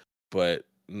does, but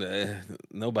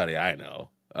nobody I know.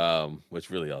 Which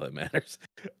really all that matters.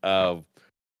 But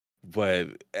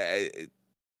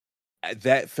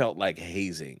that felt like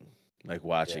hazing, like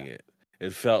watching it.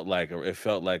 It felt like oh,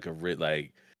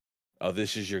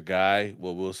 this is your guy.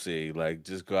 Well, we'll see. Like,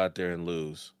 just go out there and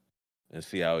lose, and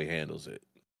see how he handles it.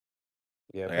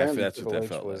 Yeah, Like, apparently that's what Triple that H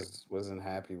felt like. wasn't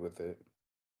happy with it.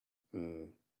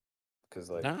 Because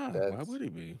like Nah, that's why would he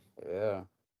be? yeah,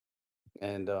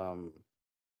 and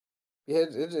yeah,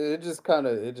 it just kind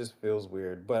of it just feels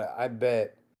weird. But I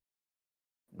bet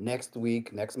next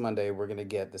Monday, we're gonna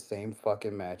get the same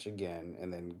fucking match again,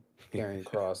 and then Karrion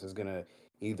Kross is gonna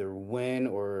either win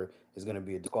or is gonna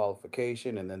be a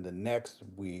disqualification, and then the next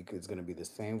week is gonna be the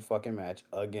same fucking match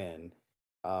again,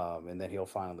 and then he'll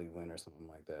finally win or something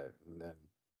like that, and then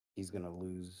he's gonna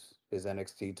lose his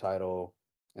NXT title,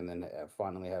 and then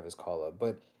finally have his call up.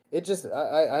 But it just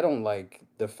I don't like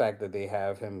the fact that they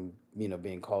have him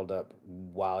being called up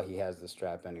while he has the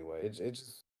strap anyway. It's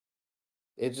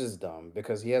just dumb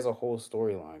because he has a whole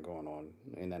storyline going on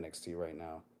in NXT right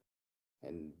now,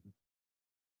 and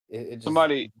it just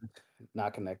Somebody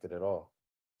not connected at all.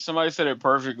 said it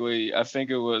perfectly. I think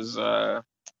it was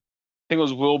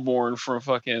Wilborn from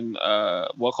fucking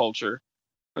What Culture.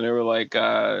 And they were like,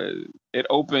 it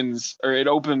opens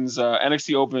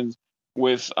NXT opens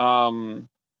with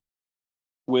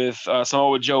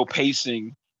Samoa Joe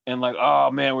pacing and like,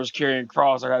 oh man, where's Karrion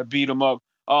Kross? I gotta beat him up.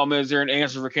 Oh man, is there an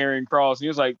answer for Karrion Kross? And he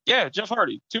was like, yeah, Jeff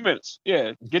Hardy, 2 minutes.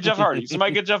 Yeah, get Jeff Hardy.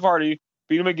 Somebody get Jeff Hardy,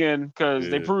 beat him again because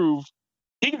they proved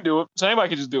he can do it. So anybody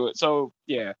can just do it. So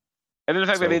yeah, and then the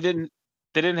fact that they didn't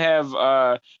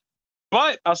have.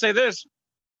 But I'll say this.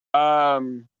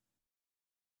 One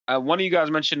of you guys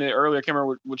mentioned it earlier. I can't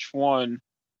remember which one.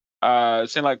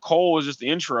 Saying like Cole was just the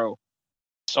intro.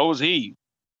 So was he.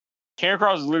 Karrion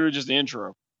Kross is literally just the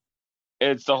intro.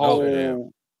 It's the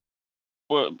whole.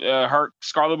 Her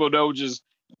Scarlett Bordeaux just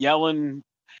yelling.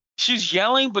 She's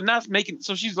yelling, but not making.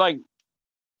 So she's like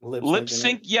lip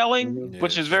sync yelling,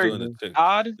 which is very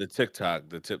odd. The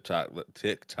TikTok lip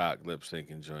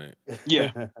syncing joint.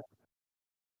 Yeah.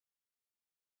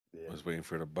 I was waiting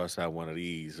for her to bust out one of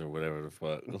these or whatever the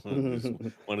fuck.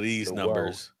 One of these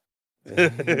numbers. One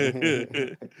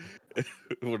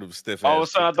of them stiff All of a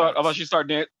ass sudden, I thought TikToks. she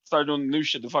started doing the new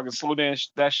shit, the fucking slow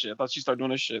dance that shit. I thought she started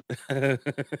doing this shit.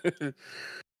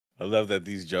 I love that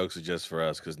these jokes are just for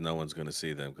us because no one's going to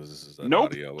see them because this is an Nope.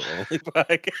 audio only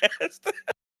podcast.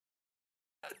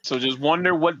 So just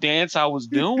wonder what dance I was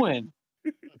doing.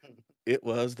 It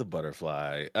was the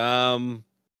butterfly.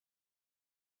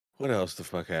 What else the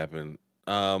fuck happened?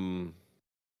 Oh,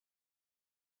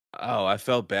 I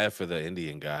felt bad for the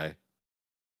Indian guy.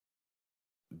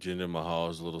 Jinder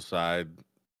Mahal's little side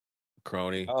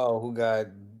crony. Oh, who got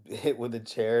hit with a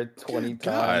chair 20 God.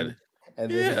 times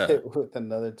and then Yeah. hit with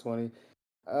another 20.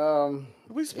 Are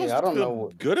we supposed Yeah, I to don't feel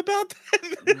know. good about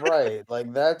that? Right,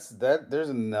 like that. There's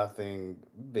nothing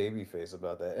babyface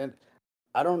about that, and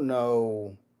I don't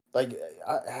know. Like,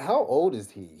 how old is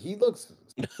he? He looks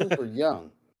super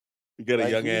young. You got a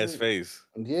Like young ass he, face.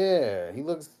 yeah, he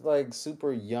looks like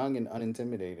super young and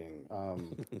unintimidating.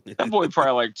 That boy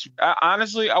probably like,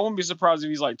 honestly, I wouldn't be surprised if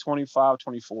he's like 25,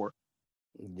 24.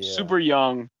 Yeah, Super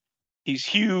young. He's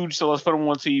huge, so let's put him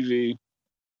on TV.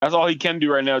 That's all he can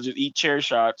do right now, just eat chair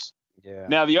shots. yeah.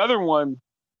 Now the other one,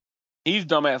 he's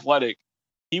dumb athletic.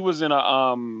 He was in a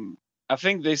I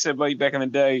think they said like back in the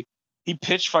day, he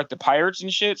pitched for like the Pirates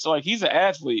and shit. So like he's an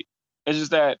athlete. It's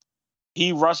just that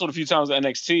he wrestled a few times at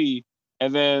NXT,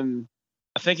 and then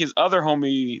I think his other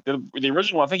homie, the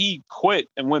original one, I think he quit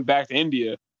and went back to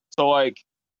India. So like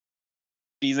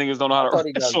these niggas don't know how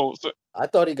to wrestle. So, I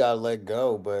thought he got let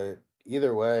go, but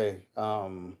either way,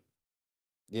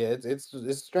 yeah, it's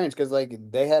strange because like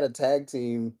they had a tag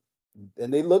team,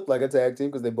 and they looked like a tag team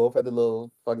because they both had the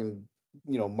little fucking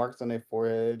marks on their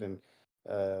forehead. And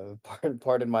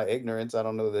pardon my ignorance, I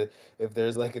don't know that if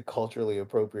there's like a culturally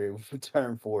appropriate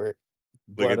term for it.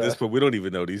 Look, But at this point, we don't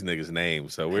even know these niggas'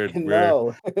 names, so we're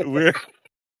no,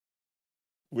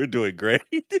 we're doing great.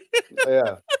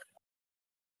 yeah,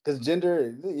 because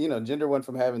Jinder went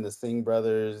from having the Singh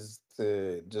brothers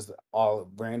to just all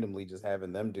randomly just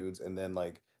having them dudes, and then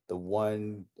like the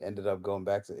one ended up going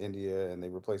back to India, and they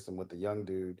replaced him with the young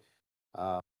dude.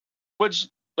 which,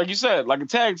 like you said, like a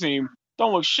tag team,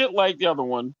 don't look shit like the other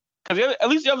one. Because at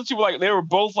least the other two were like they were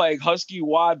both like husky,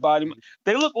 wide body.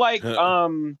 They look like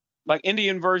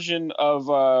Indian version of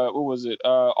what was it?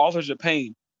 Authors of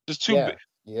Pain. Just two. Yeah,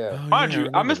 yeah, Oh, Mind yeah, you, I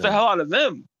remember missed the that. hell out of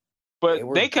them, but They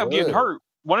were they kept getting good. hurt.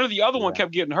 One or the other one Yeah.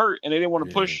 kept getting hurt, and they didn't want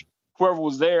to Yeah. push whoever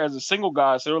was there as a single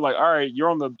guy. So they were like, "All right, you're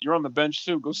on the bench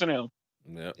too. Go sit down."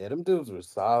 Yep. Yeah, them dudes were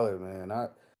solid, man.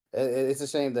 It's a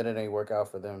shame that it ain't work out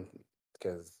for them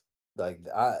because like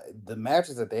the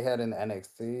matches that they had in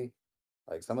NXT,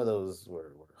 like some of those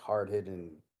were hard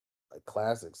hitting, like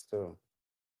classics too.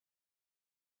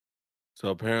 So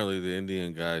apparently, the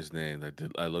Indian guy's name.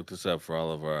 I looked this up for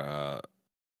all of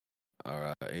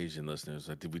our Asian listeners.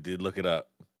 We did look it up.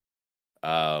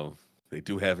 They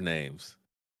do have names.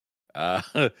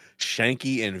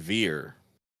 Shanky and Veer.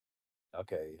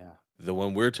 Okay, yeah. The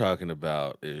one we're talking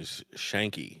about is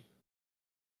Shanky,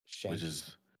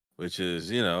 Shanky. which is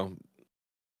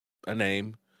a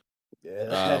name.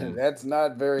 Yeah, that's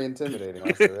not very intimidating.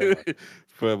 I'll say that much.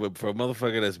 for a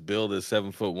motherfucker that's billed as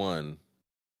 7'1".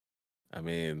 I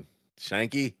mean,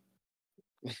 Shanky.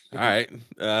 All right,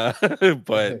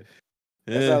 but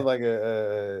That sounds like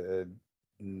a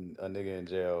nigga in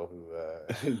jail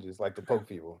who just like to poke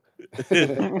people.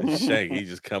 Shanky, he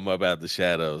just come up out the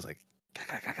shadows like,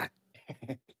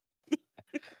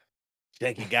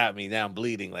 Shanky got me. Now I'm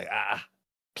bleeding. Like ah.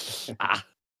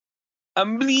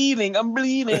 I'm bleeding.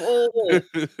 Oh.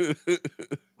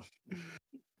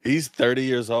 He's 30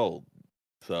 years old.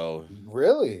 So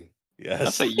Really? yes,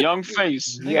 That's a young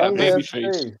face. He got a Young baby ass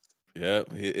face.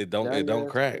 Yep. It don't Young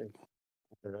ass crack. face.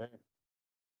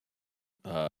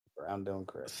 Right. Brown don't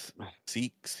crack.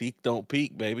 Seek don't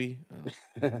peak, baby.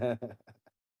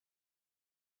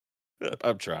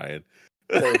 I'm trying.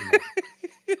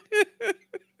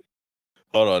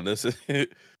 Hold on. This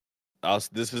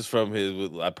is from his.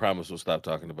 I promise we'll stop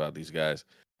talking about these guys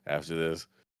after this.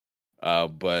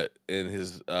 But in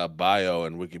his bio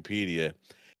and Wikipedia,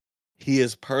 he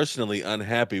is personally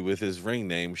unhappy with his ring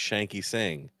name, Shanky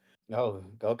Singh. Oh,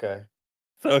 okay.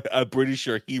 So I'm pretty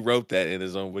sure he wrote that in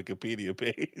his own Wikipedia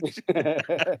page.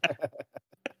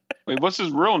 Wait, what's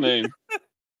his real name?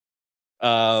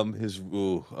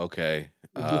 Okay.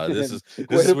 This is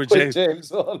Way to where put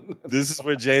James on. This is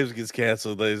where James gets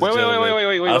canceled, ladies Wait. and gentlemen.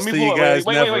 I'll Let me see pull you it. guys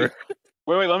Wait. never.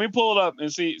 Wait. Let me pull it up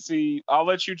and see. I'll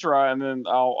let you try, and then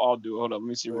I'll do it. Hold up. Let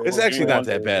me see. It's actually not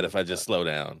that bad if I just slow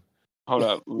down. Hold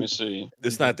up. Let me see.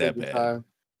 It's not that bad. Time.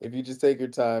 If you just take your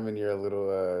time and you're a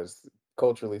little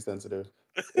culturally sensitive.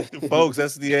 Folks,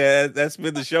 that's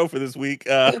been the show for this week.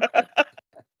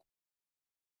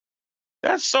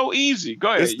 That's so easy. Go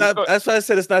ahead. It's not. That's why I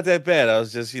said it's not that bad. I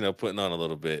was just putting on a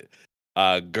little bit.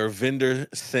 Gurvinder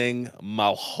Singh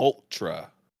Malhotra.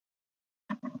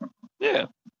 Yeah.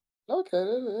 Okay,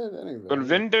 that ain't bad.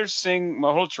 Gurvinder Singh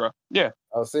Malhotra. Yeah.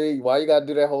 Oh, see, why you gotta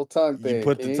do that whole tongue thing? You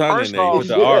put the King? tongue First in there. You off- put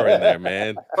the R in there,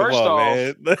 man. Come First on,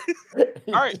 off- man.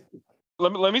 All right.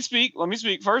 Let me speak. Let me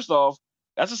speak. First off,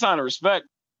 that's a sign of respect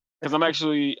because I'm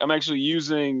actually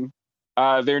using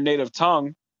their native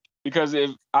tongue, because if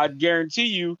I'd guarantee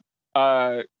you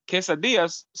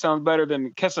quesadillas sounds better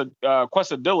than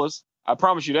quesadillas. I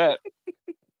promise you that.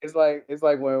 It's like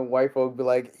when white folk be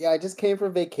like, "Yeah, I just came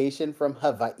from vacation from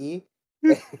Hawaii."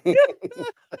 All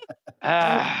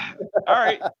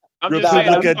right. I'm just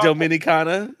Republica saying.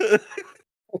 Dominicana.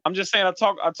 I'm just saying. I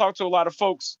talk to a lot of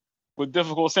folks with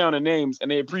difficult sounding names, and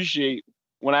they appreciate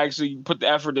when I actually put the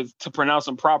effort to pronounce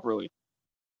them properly.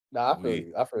 Nah, I feel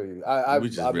you. I feel you. I'd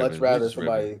much ribbing. rather We just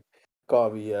somebody ribbing.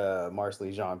 call me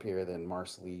Marcelly Jean Pierre than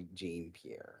Marcelly Jean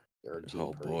Pierre or Jean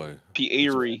Oh boy.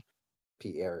 Pierre.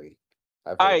 Pierre.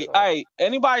 Hey,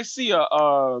 anybody see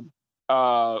who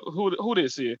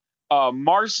this here?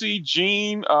 Marcy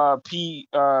Jean is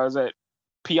that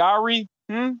Piari?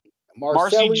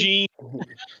 Marcy Jean.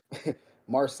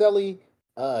 Marcelly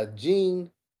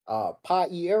Jean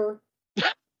Pierre.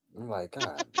 I'm like,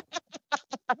 God.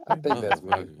 I think that's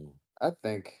me. I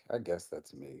guess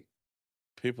that's me.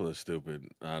 People are stupid,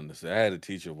 honestly. I had a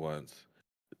teacher once,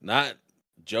 not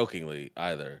jokingly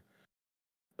either,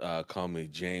 call me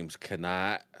James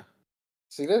Cannot.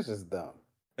 See, that's just dumb.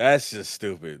 That's just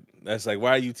stupid. That's like,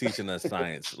 why are you teaching us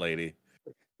science, lady?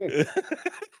 That's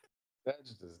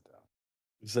just dumb.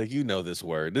 It's like, you know this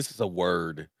word. This is a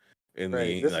word in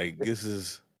Right, the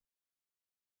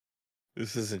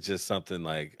this isn't just something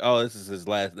like, oh, this is his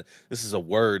last. This is a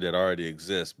word that already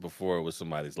exists before it was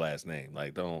somebody's last name.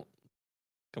 Like, don't.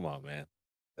 Come on, man.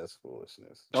 That's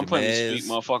foolishness. Don't play me sweet,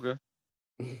 Jamez.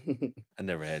 motherfucker. I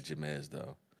never had Jamez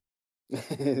though.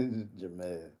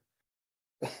 Jamal.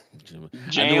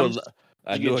 Jams.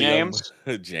 I You knew get a young jams?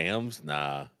 Jams.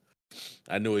 Nah,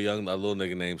 I knew a little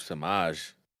nigga named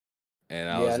Samaj, and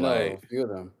I Yeah, was I know like, a few of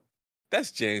them.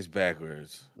 "That's James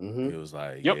backwards." Mm-hmm. He was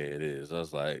like, Yep. "Yeah, it is." I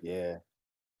was like, Yeah,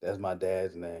 that's my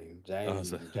dad's name.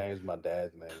 James. James, my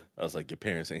dad's name. I was like, "Your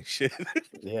parents ain't shit."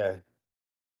 Yeah.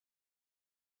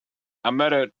 I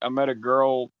met a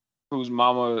girl whose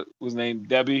mama was named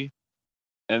Debbie,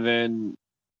 and then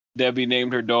Debbie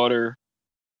named her daughter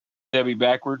Debbie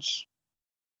backwards.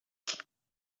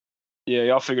 Yeah,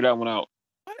 y'all figured that one out.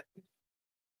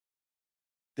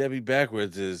 Debbie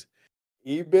backwards is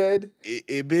Ebed.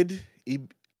 Ibid.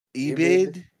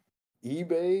 Ebed.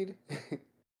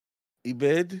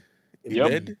 Ebed.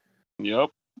 Yep. Yep.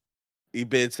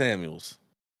 Ebed Samuels.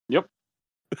 Yep.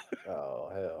 Oh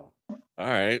hell. All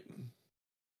right.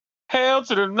 Hell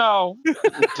to the no.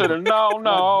 To the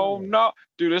no.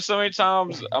 Dude, there's so many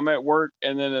times I'm at work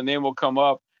and then the name will come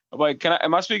up. I'm like,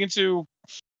 am I speaking to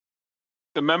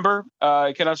the member?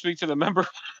 Can I speak to the member?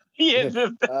 Yeah.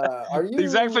 Are you The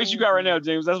exact face you got right now,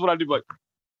 James? That's what I do. Like,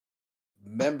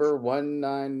 member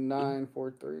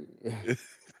 19943?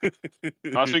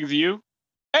 am I speaking to you?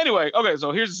 Anyway, okay,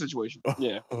 so here's the situation.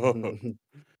 Yeah.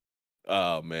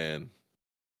 Oh man.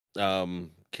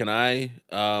 Can I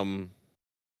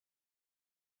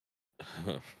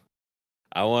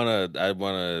I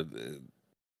wanna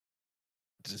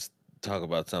just talk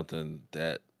about something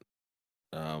that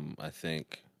I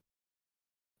think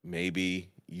maybe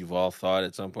you've all thought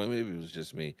at some point, maybe it was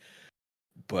just me.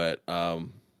 But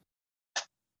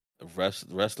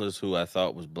wrestlers who I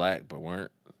thought was black but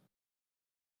weren't.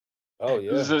 Oh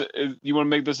yeah. You want to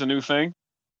make this a new thing?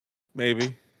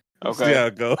 Maybe. Okay. See how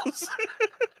it goes.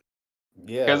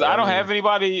 Yeah. Because I don't have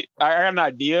anybody. I got an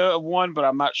idea of one, but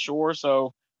I'm not sure.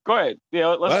 So go ahead. Yeah,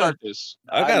 let's start this.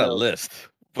 I got a know. list,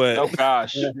 but Oh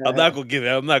gosh. I'm not gonna give it.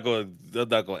 I'm not gonna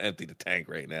empty the tank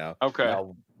right now. Okay.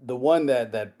 Now, the one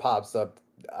that pops up,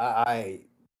 I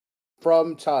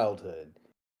from childhood,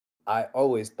 I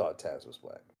always thought Taz was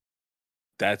black.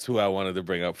 That's who I wanted to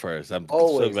bring up first. I'm so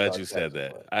Always glad thought you Taz said was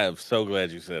that. black. I am so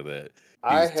glad you said that.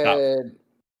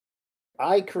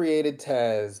 I created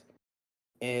Taz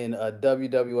in a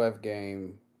WWF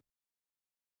game,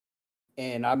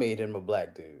 and I made him a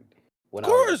black dude. When Of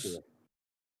I was course. a kid.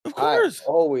 Of course. I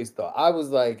always thought I was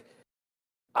like,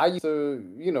 I used to,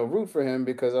 root for him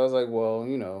because I was like, well,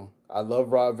 I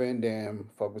love Rob Van Dam,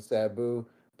 fuck with Sabu,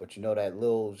 but that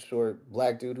little short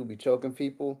black dude who be choking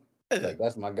people, like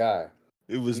that's my guy.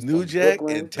 It was He's New from Jack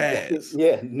Brooklyn. and Taz.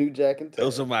 Yeah, New Jack and Taz.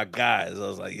 Those are my guys. I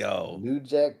was like, yo. New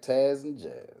Jack, Taz, and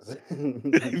Jazz.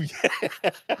 Yeah.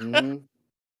 Mhm.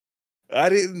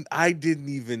 I didn't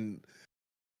even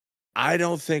I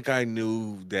don't think I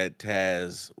knew that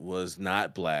Taz was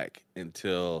not black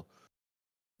until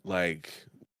like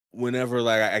whenever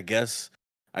like I guess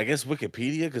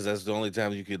Wikipedia, because that's the only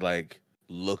time you could like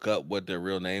look up what their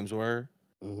real names were.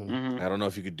 Hmm. Hmm. I don't know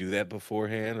if you could do that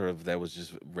beforehand or if that was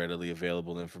just readily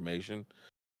available information.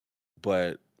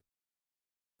 But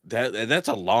that's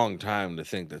a long time to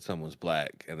think that someone's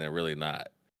black and they're really not.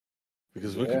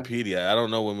 Because Yeah. Wikipedia, I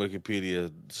don't know when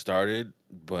Wikipedia started,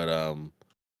 but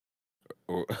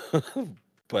or,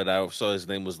 but I saw his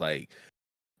name was like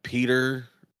Peter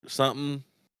something.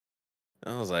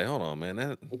 I was like, hold on,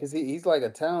 man. Because he's like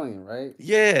Italian, right?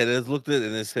 Yeah, and it looked at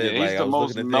and it Yeah, said he's like I the was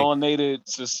most looking at thing, melanated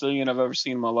Sicilian I've ever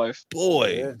seen in my life.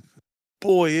 boy, Yeah.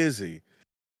 boy is he.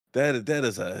 That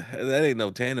ain't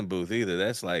no tanning booth either.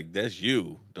 That's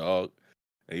you, dog.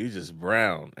 And you just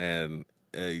brown and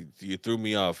you threw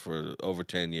me off for over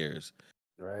 10 years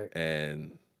Right.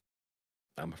 and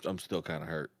I'm still kind of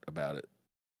hurt about it.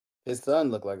 His son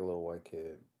looked like a little white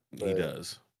kid, He but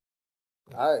does.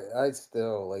 I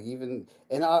still like even,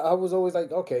 and I was always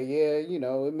like, okay, yeah,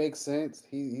 it makes sense.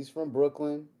 He's from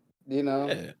Brooklyn, you know.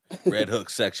 Yeah. Red Hook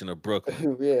section of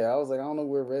Brooklyn. Yeah, I was like, I don't know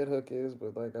where Red Hook is,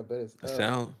 but like, I bet it's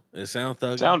tough, It sound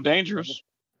thuggy. Sound dangerous.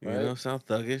 right? Sound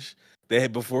thuggish. They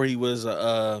had before he was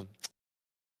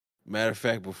matter of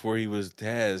fact, before he was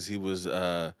Taz, he was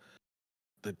the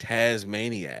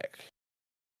Tasmaniac.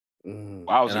 Mm. And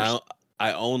Wowzers.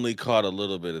 I only caught a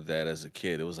little bit of that as a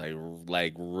kid. It was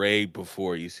like right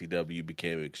before ECW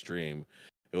became Extreme.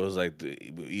 It was like the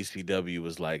ECW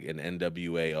was like an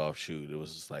NWA offshoot. It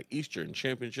was just like Eastern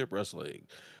Championship Wrestling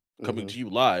coming Mhm. to you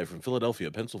live from Philadelphia,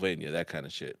 Pennsylvania, that kind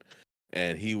of shit.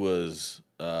 And he was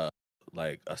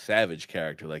like a savage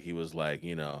character. Like he was like,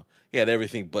 he had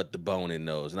everything but the bone in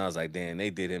nose. And I was like, damn,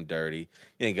 they did him dirty.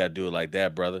 You ain't got to do it like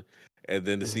that, brother. And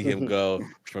then to see him go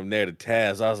from there to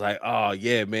Taz, I was like, oh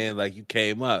yeah, man, like you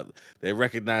came up. They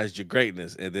recognized your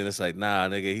greatness. And then it's like, nah,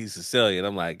 nigga, he's Sicilian.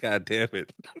 I'm like, God damn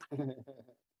it.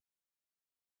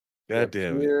 Yeah, God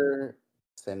damn it. Peter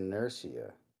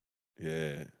Senertia.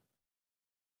 Yeah.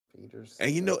 Peter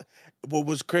And what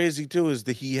was crazy too is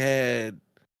that he had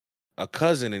a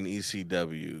cousin in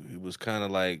ECW. He was kind of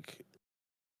like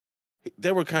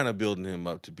they were kind of building him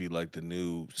up to be like the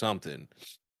new something.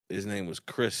 His name was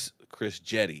Chris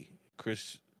Jetty.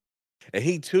 Chris, and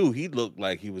he looked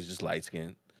like he was just light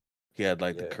skinned. He had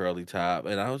like the Yeah. curly top,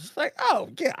 and I was just like, oh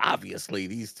yeah, obviously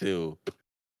these two.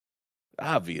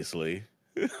 Obviously,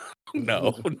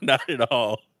 no, not at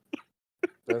all.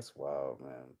 That's wild,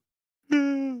 man.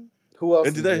 And Who else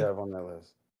did did you they? have on that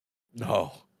list?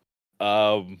 No.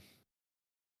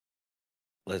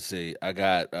 Let's see. I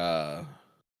got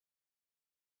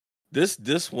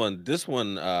this one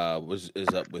is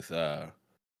up with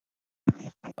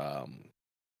um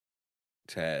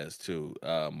Taz too.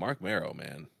 Mark Marrow,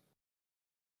 man.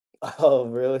 Oh,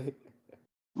 really?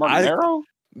 Mark I Marrow?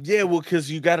 Yeah, well,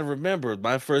 because you got to remember,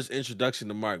 my first introduction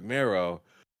to Mark Marrow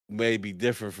may be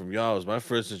different from y'all's. My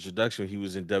first introduction, he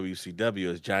was in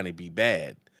WCW as Johnny B.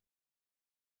 Bad.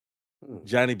 Hmm.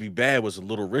 Johnny B. Bad was a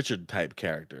Little Richard type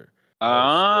character,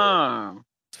 Ah.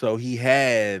 so he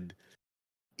just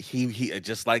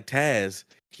like Taz.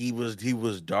 He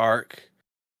was dark.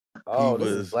 Oh, this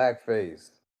is was blackface.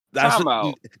 Time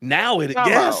out. Now Time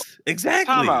yes, out. exactly.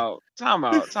 Time out. Time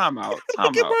out. Time out. Time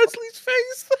Look at out. Marsley's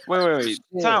face. Wait.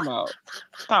 Shit. Time out.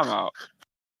 Time out.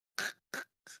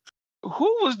 Who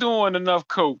was doing enough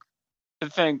coke to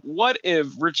think, what if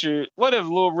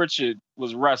Little Richard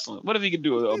was wrestling? What if he could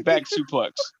do a back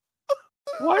suplex?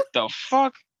 What the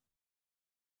fuck?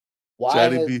 Why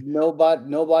Johnny has B.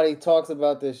 nobody talks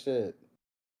about this shit?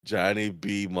 Johnny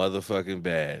B. motherfucking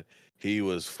Bad. He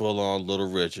was full on Little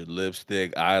Richard,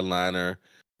 lipstick, eyeliner,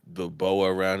 the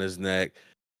boa around his neck,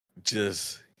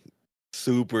 just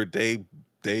super.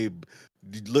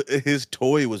 His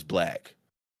toy was black.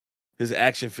 His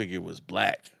action figure was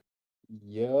black.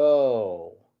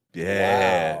 Yo.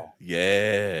 Yeah, Wow. yeah,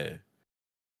 And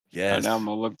yes. now I'm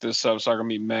gonna look this up so I can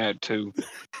be mad too.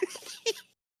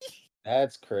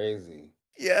 That's crazy.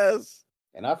 Yes.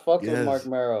 And I fucked with Mark Yes.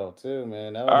 Marrow too,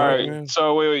 man. That All was right. man.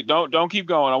 So wait. Don't keep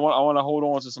going. I want to hold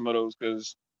on to some of those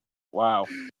because, wow.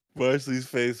 Marsley's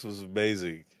face was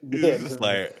amazing. He Yeah, was just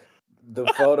like, the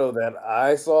photo that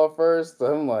I saw first,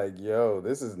 I'm like, yo,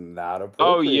 this is not Oh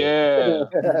appropriate.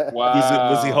 yeah. Wow.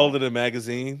 was he holding a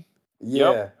magazine?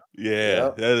 Yeah. Yeah,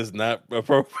 Yep. that is not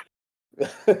appropriate.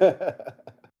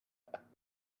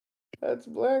 That's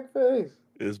blackface.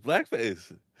 It's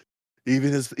blackface.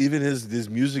 Even his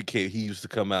music he used to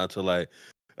come out to like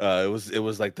it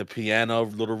was like the piano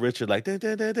of Little Richard, like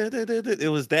it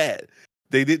was that.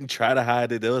 They didn't try to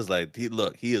hide it. It was like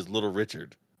he is Little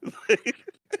Richard.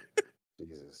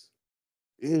 Jesus.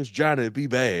 It's Johnny B.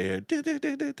 Bad.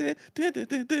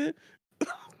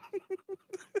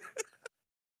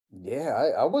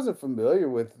 Yeah, I wasn't familiar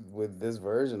with this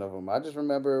version of him. I just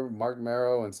remember Mark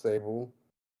Marrow and Sable.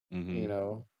 You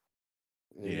know,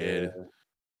 Yeah. yeah,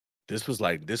 This was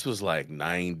like this was early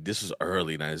 90s.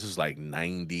 This was like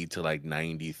 90 to like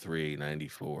 93,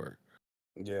 94.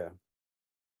 yeah.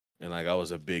 And like I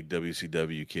was a big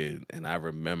WCW kid, and I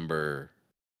remember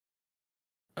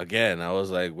again, I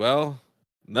was like, well,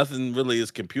 nothing really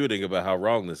is computing about how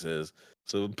wrong this is.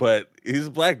 So, but he's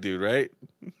a black dude, right?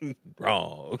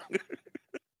 Wrong.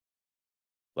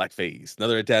 Blackface.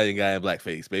 Another Italian guy in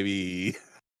blackface, baby.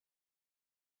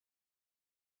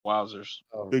 Wowzers.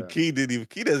 Oh The man. Key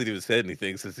doesn't even say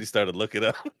anything since he started looking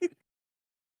up.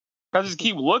 I just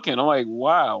keep looking. I'm like,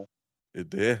 wow. It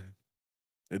did.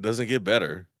 It doesn't get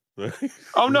better.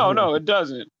 Oh no, it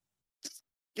doesn't.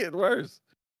 Getting worse.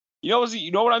 You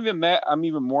know what I'm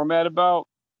even more mad about?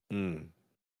 Mm.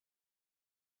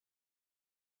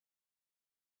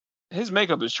 His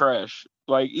makeup is trash.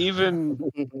 Like even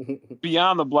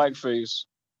beyond the blackface,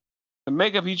 the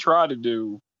makeup he tried to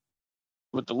do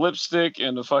with the lipstick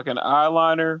and the fucking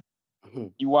eyeliner,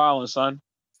 you wildin', son.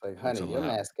 It's like, It's honey, a your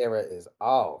lot. mascara is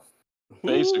off.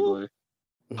 Basically.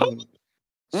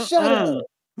 Shut up.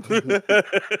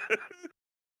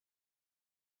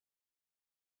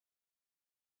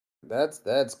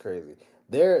 That's crazy.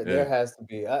 There Yeah. has to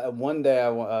be one day I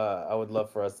would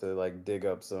love for us to like dig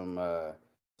up some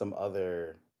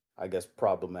other, I guess,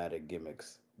 problematic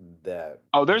gimmicks that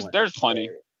Oh, there's went plenty.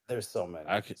 very- There's so many.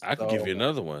 I could So give you many.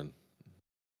 another one.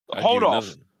 I could Hold give you off.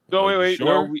 another- No, you wait.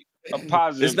 sure? No, I'm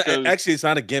positive. It's not, 'cause- actually, it's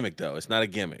not a gimmick though. It's not a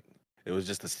gimmick. It was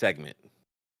just a segment.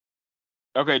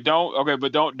 but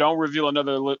don't reveal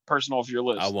another person off your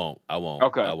list. I won't.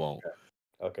 Okay. I won't.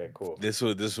 Okay, cool. This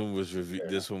one was Fair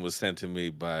this one was sent to me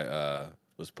by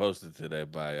was posted today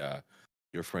by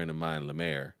your friend of mine,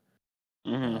 Lemaire.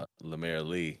 Mhm. Lemaire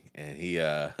Lee, and he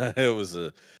it was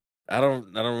I don't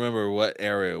remember what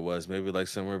era it was, maybe like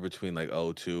somewhere between like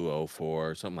 02,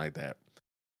 04, something like that.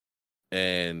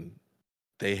 And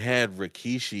they had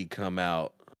Rikishi come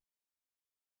out.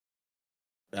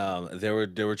 They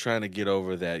were trying to get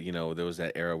over that, there was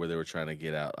that era where they were trying to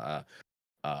get out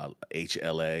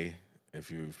HLA, if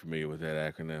you're familiar with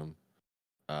that acronym.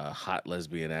 Hot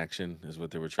lesbian action is what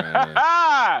they were trying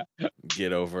to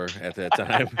get over at that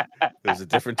time. It was a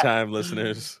different time,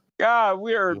 listeners. God,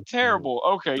 we are terrible.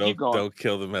 Okay, keep going. Don't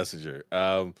kill the messenger.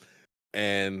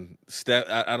 And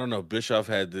I don't know. Bischoff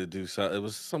had to do some. It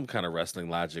was some kind of wrestling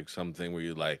logic, something where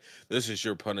you're like, "This is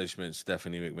your punishment,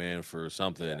 Stephanie McMahon, for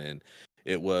something." Yeah. And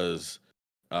it was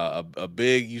a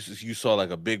big. You saw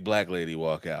like a big black lady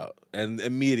walk out, and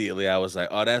immediately I was like,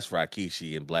 "Oh, that's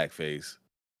Rikishi in blackface."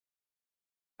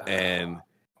 And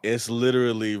it's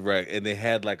literally right. And they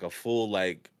had like a full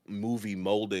like movie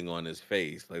molding on his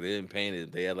face. Like they didn't paint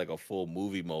it. They had like a full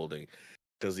movie molding.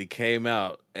 Because he came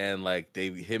out and like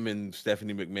him and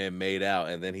Stephanie McMahon made out,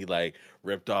 and then he like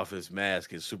ripped off his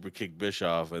mask and super kicked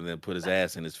Bischoff, and then put his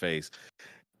ass in his face.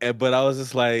 But I was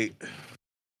just like,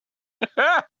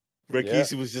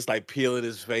 Rikishi was just like peeling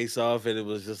his face off, and it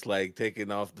was just like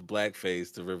taking off the black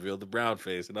face to reveal the brown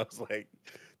face, and I was like,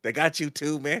 they got you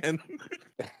too, man.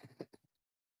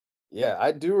 Yeah,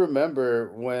 I do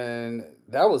remember when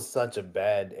that was such a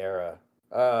bad era.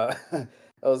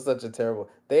 That was such a terrible.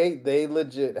 They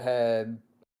legit had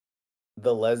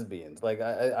the lesbians. Like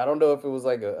I don't know if it was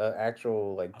like a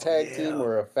actual like tag team yeah.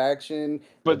 or a faction.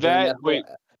 But then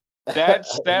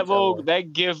that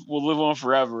gift will live on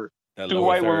forever. That Two lower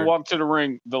white women third. walk to the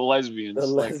ring, the lesbians. the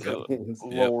Like, lesbians.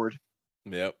 Lord.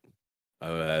 Yep.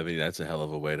 I mean, that's a hell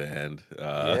of a way to end.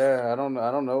 Yeah, I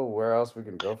don't know where else we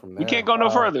can go from there. We can't go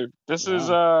no further. This is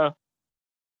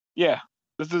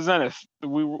this is Zenith.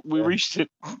 We Yeah. reached it.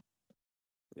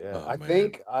 Yeah, Oh, I man.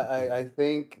 think I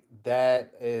think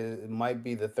that might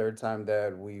be the third time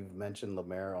that we've mentioned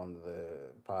Lemaire on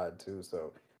the pod too.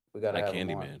 So we gotta Like have him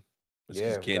on. Candyman. It's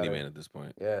Yeah, just we gotta- Candyman at this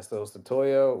point. Yeah, so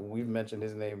Satoya, we've mentioned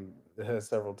his name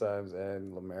several times,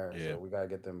 and Lemaire. Yeah. So we gotta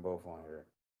get them both on here.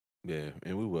 Yeah,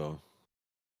 and we will.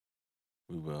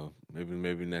 We will.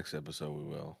 Maybe next episode we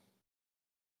will.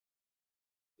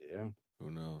 Yeah.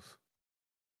 Who knows?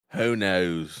 Who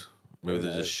knows? Maybe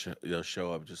Who they'll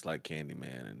show up just like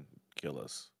Candyman and kill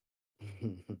us.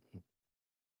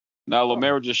 Now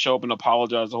Lemaire would just show up and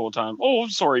apologize the whole time. Oh, I'm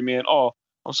sorry, man. Oh,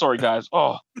 I'm sorry, guys.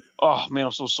 Oh, man,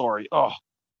 I'm so sorry. Oh,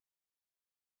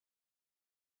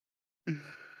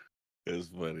 It's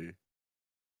funny.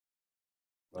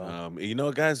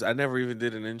 Well, Guys, I never even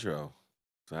did an intro.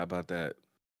 So how about that?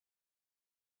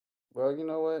 well, you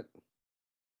know what?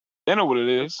 They know what it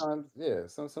is. Sometimes, yeah.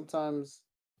 Sometimes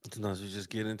Sometimes you just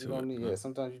get you into don't it. need. Yeah,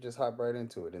 sometimes you just hop right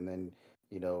into it, and then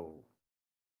you know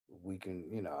we can.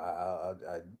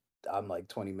 I'm like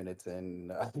 20 minutes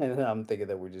in, and I'm thinking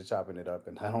that we're just chopping it up,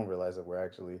 and I don't realize that we're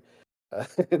actually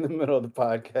in the middle of the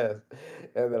podcast,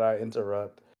 and then I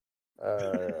interrupt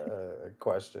a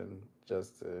question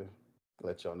just to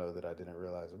let y'all know that I didn't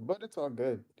realize it. But it's all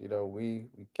good. We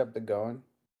kept it going,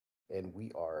 and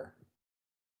we are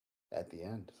at the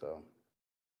end. So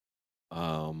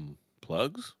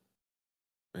Plugs?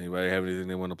 Anybody have anything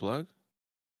they want to plug?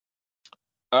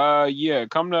 Yeah,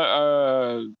 come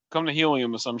to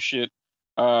Helium or some shit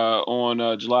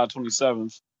on July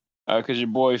 27th. Because your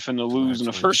boy finna July lose in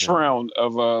the first 27th. round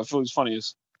of Philly's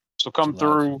Funniest. So come July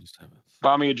through, 27th.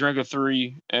 buy me a drink of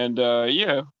 3, and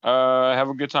have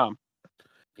a good time.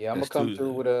 yeah, I'm That's gonna come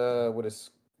through Tuesday.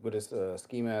 with a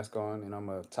ski mask on, and I'm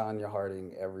gonna Tanya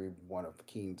Harding every one of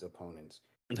Keen's opponents.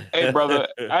 Hey, brother,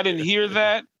 I didn't hear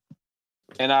that,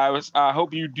 and I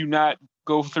hope you do not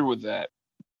go through with that.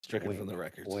 Stricken from the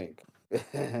records. Wink.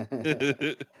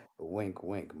 Wink,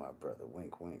 wink, my brother.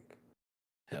 Wink, wink.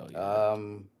 Hell yeah.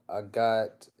 I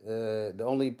got the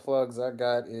only plugs I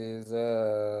got is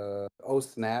Oh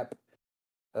Snap,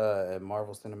 at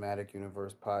Marvel Cinematic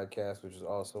Universe podcast, which is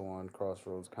also on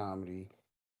Crossroads Comedy.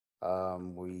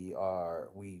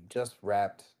 We just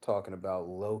wrapped talking about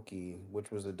Loki,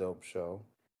 which was a dope show,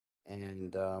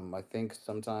 and I think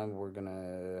sometime we're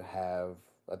gonna have.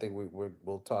 I think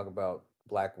we'll talk about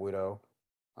Black Widow,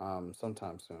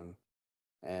 sometime soon,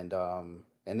 and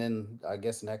then I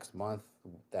guess next month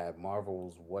that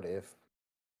Marvel's What If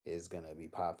is gonna be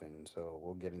popping, so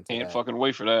we'll get into Can't that. fucking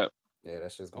wait for that. Yeah,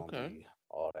 that's just gonna Okay. be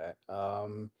all that.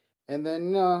 And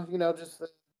then just the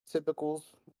typicals.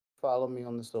 Follow me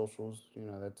on the socials.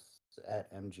 That's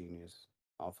at mgenius.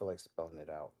 I don't feel like spelling it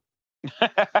out.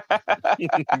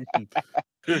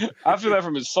 I feel that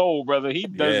from his soul, brother. He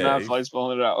does Yeah, not feel like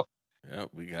spelling it out. Yep,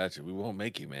 we got you. We won't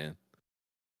make you, man.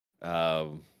 I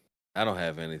don't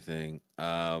have anything.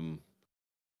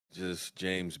 Just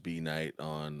James B. Knight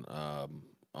on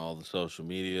all the social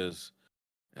medias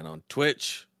and on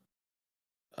Twitch.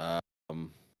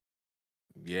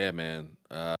 Yeah, man.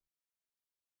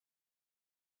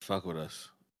 Fuck with us.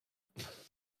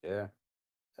 Yeah.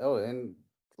 Oh, and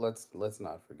let's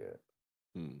not forget.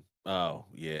 Oh,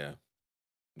 yeah.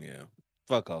 Yeah.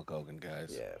 Fuck Hulk Hogan,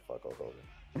 guys. Yeah, fuck Hulk Hogan.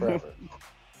 Forever.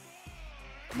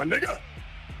 My nigga.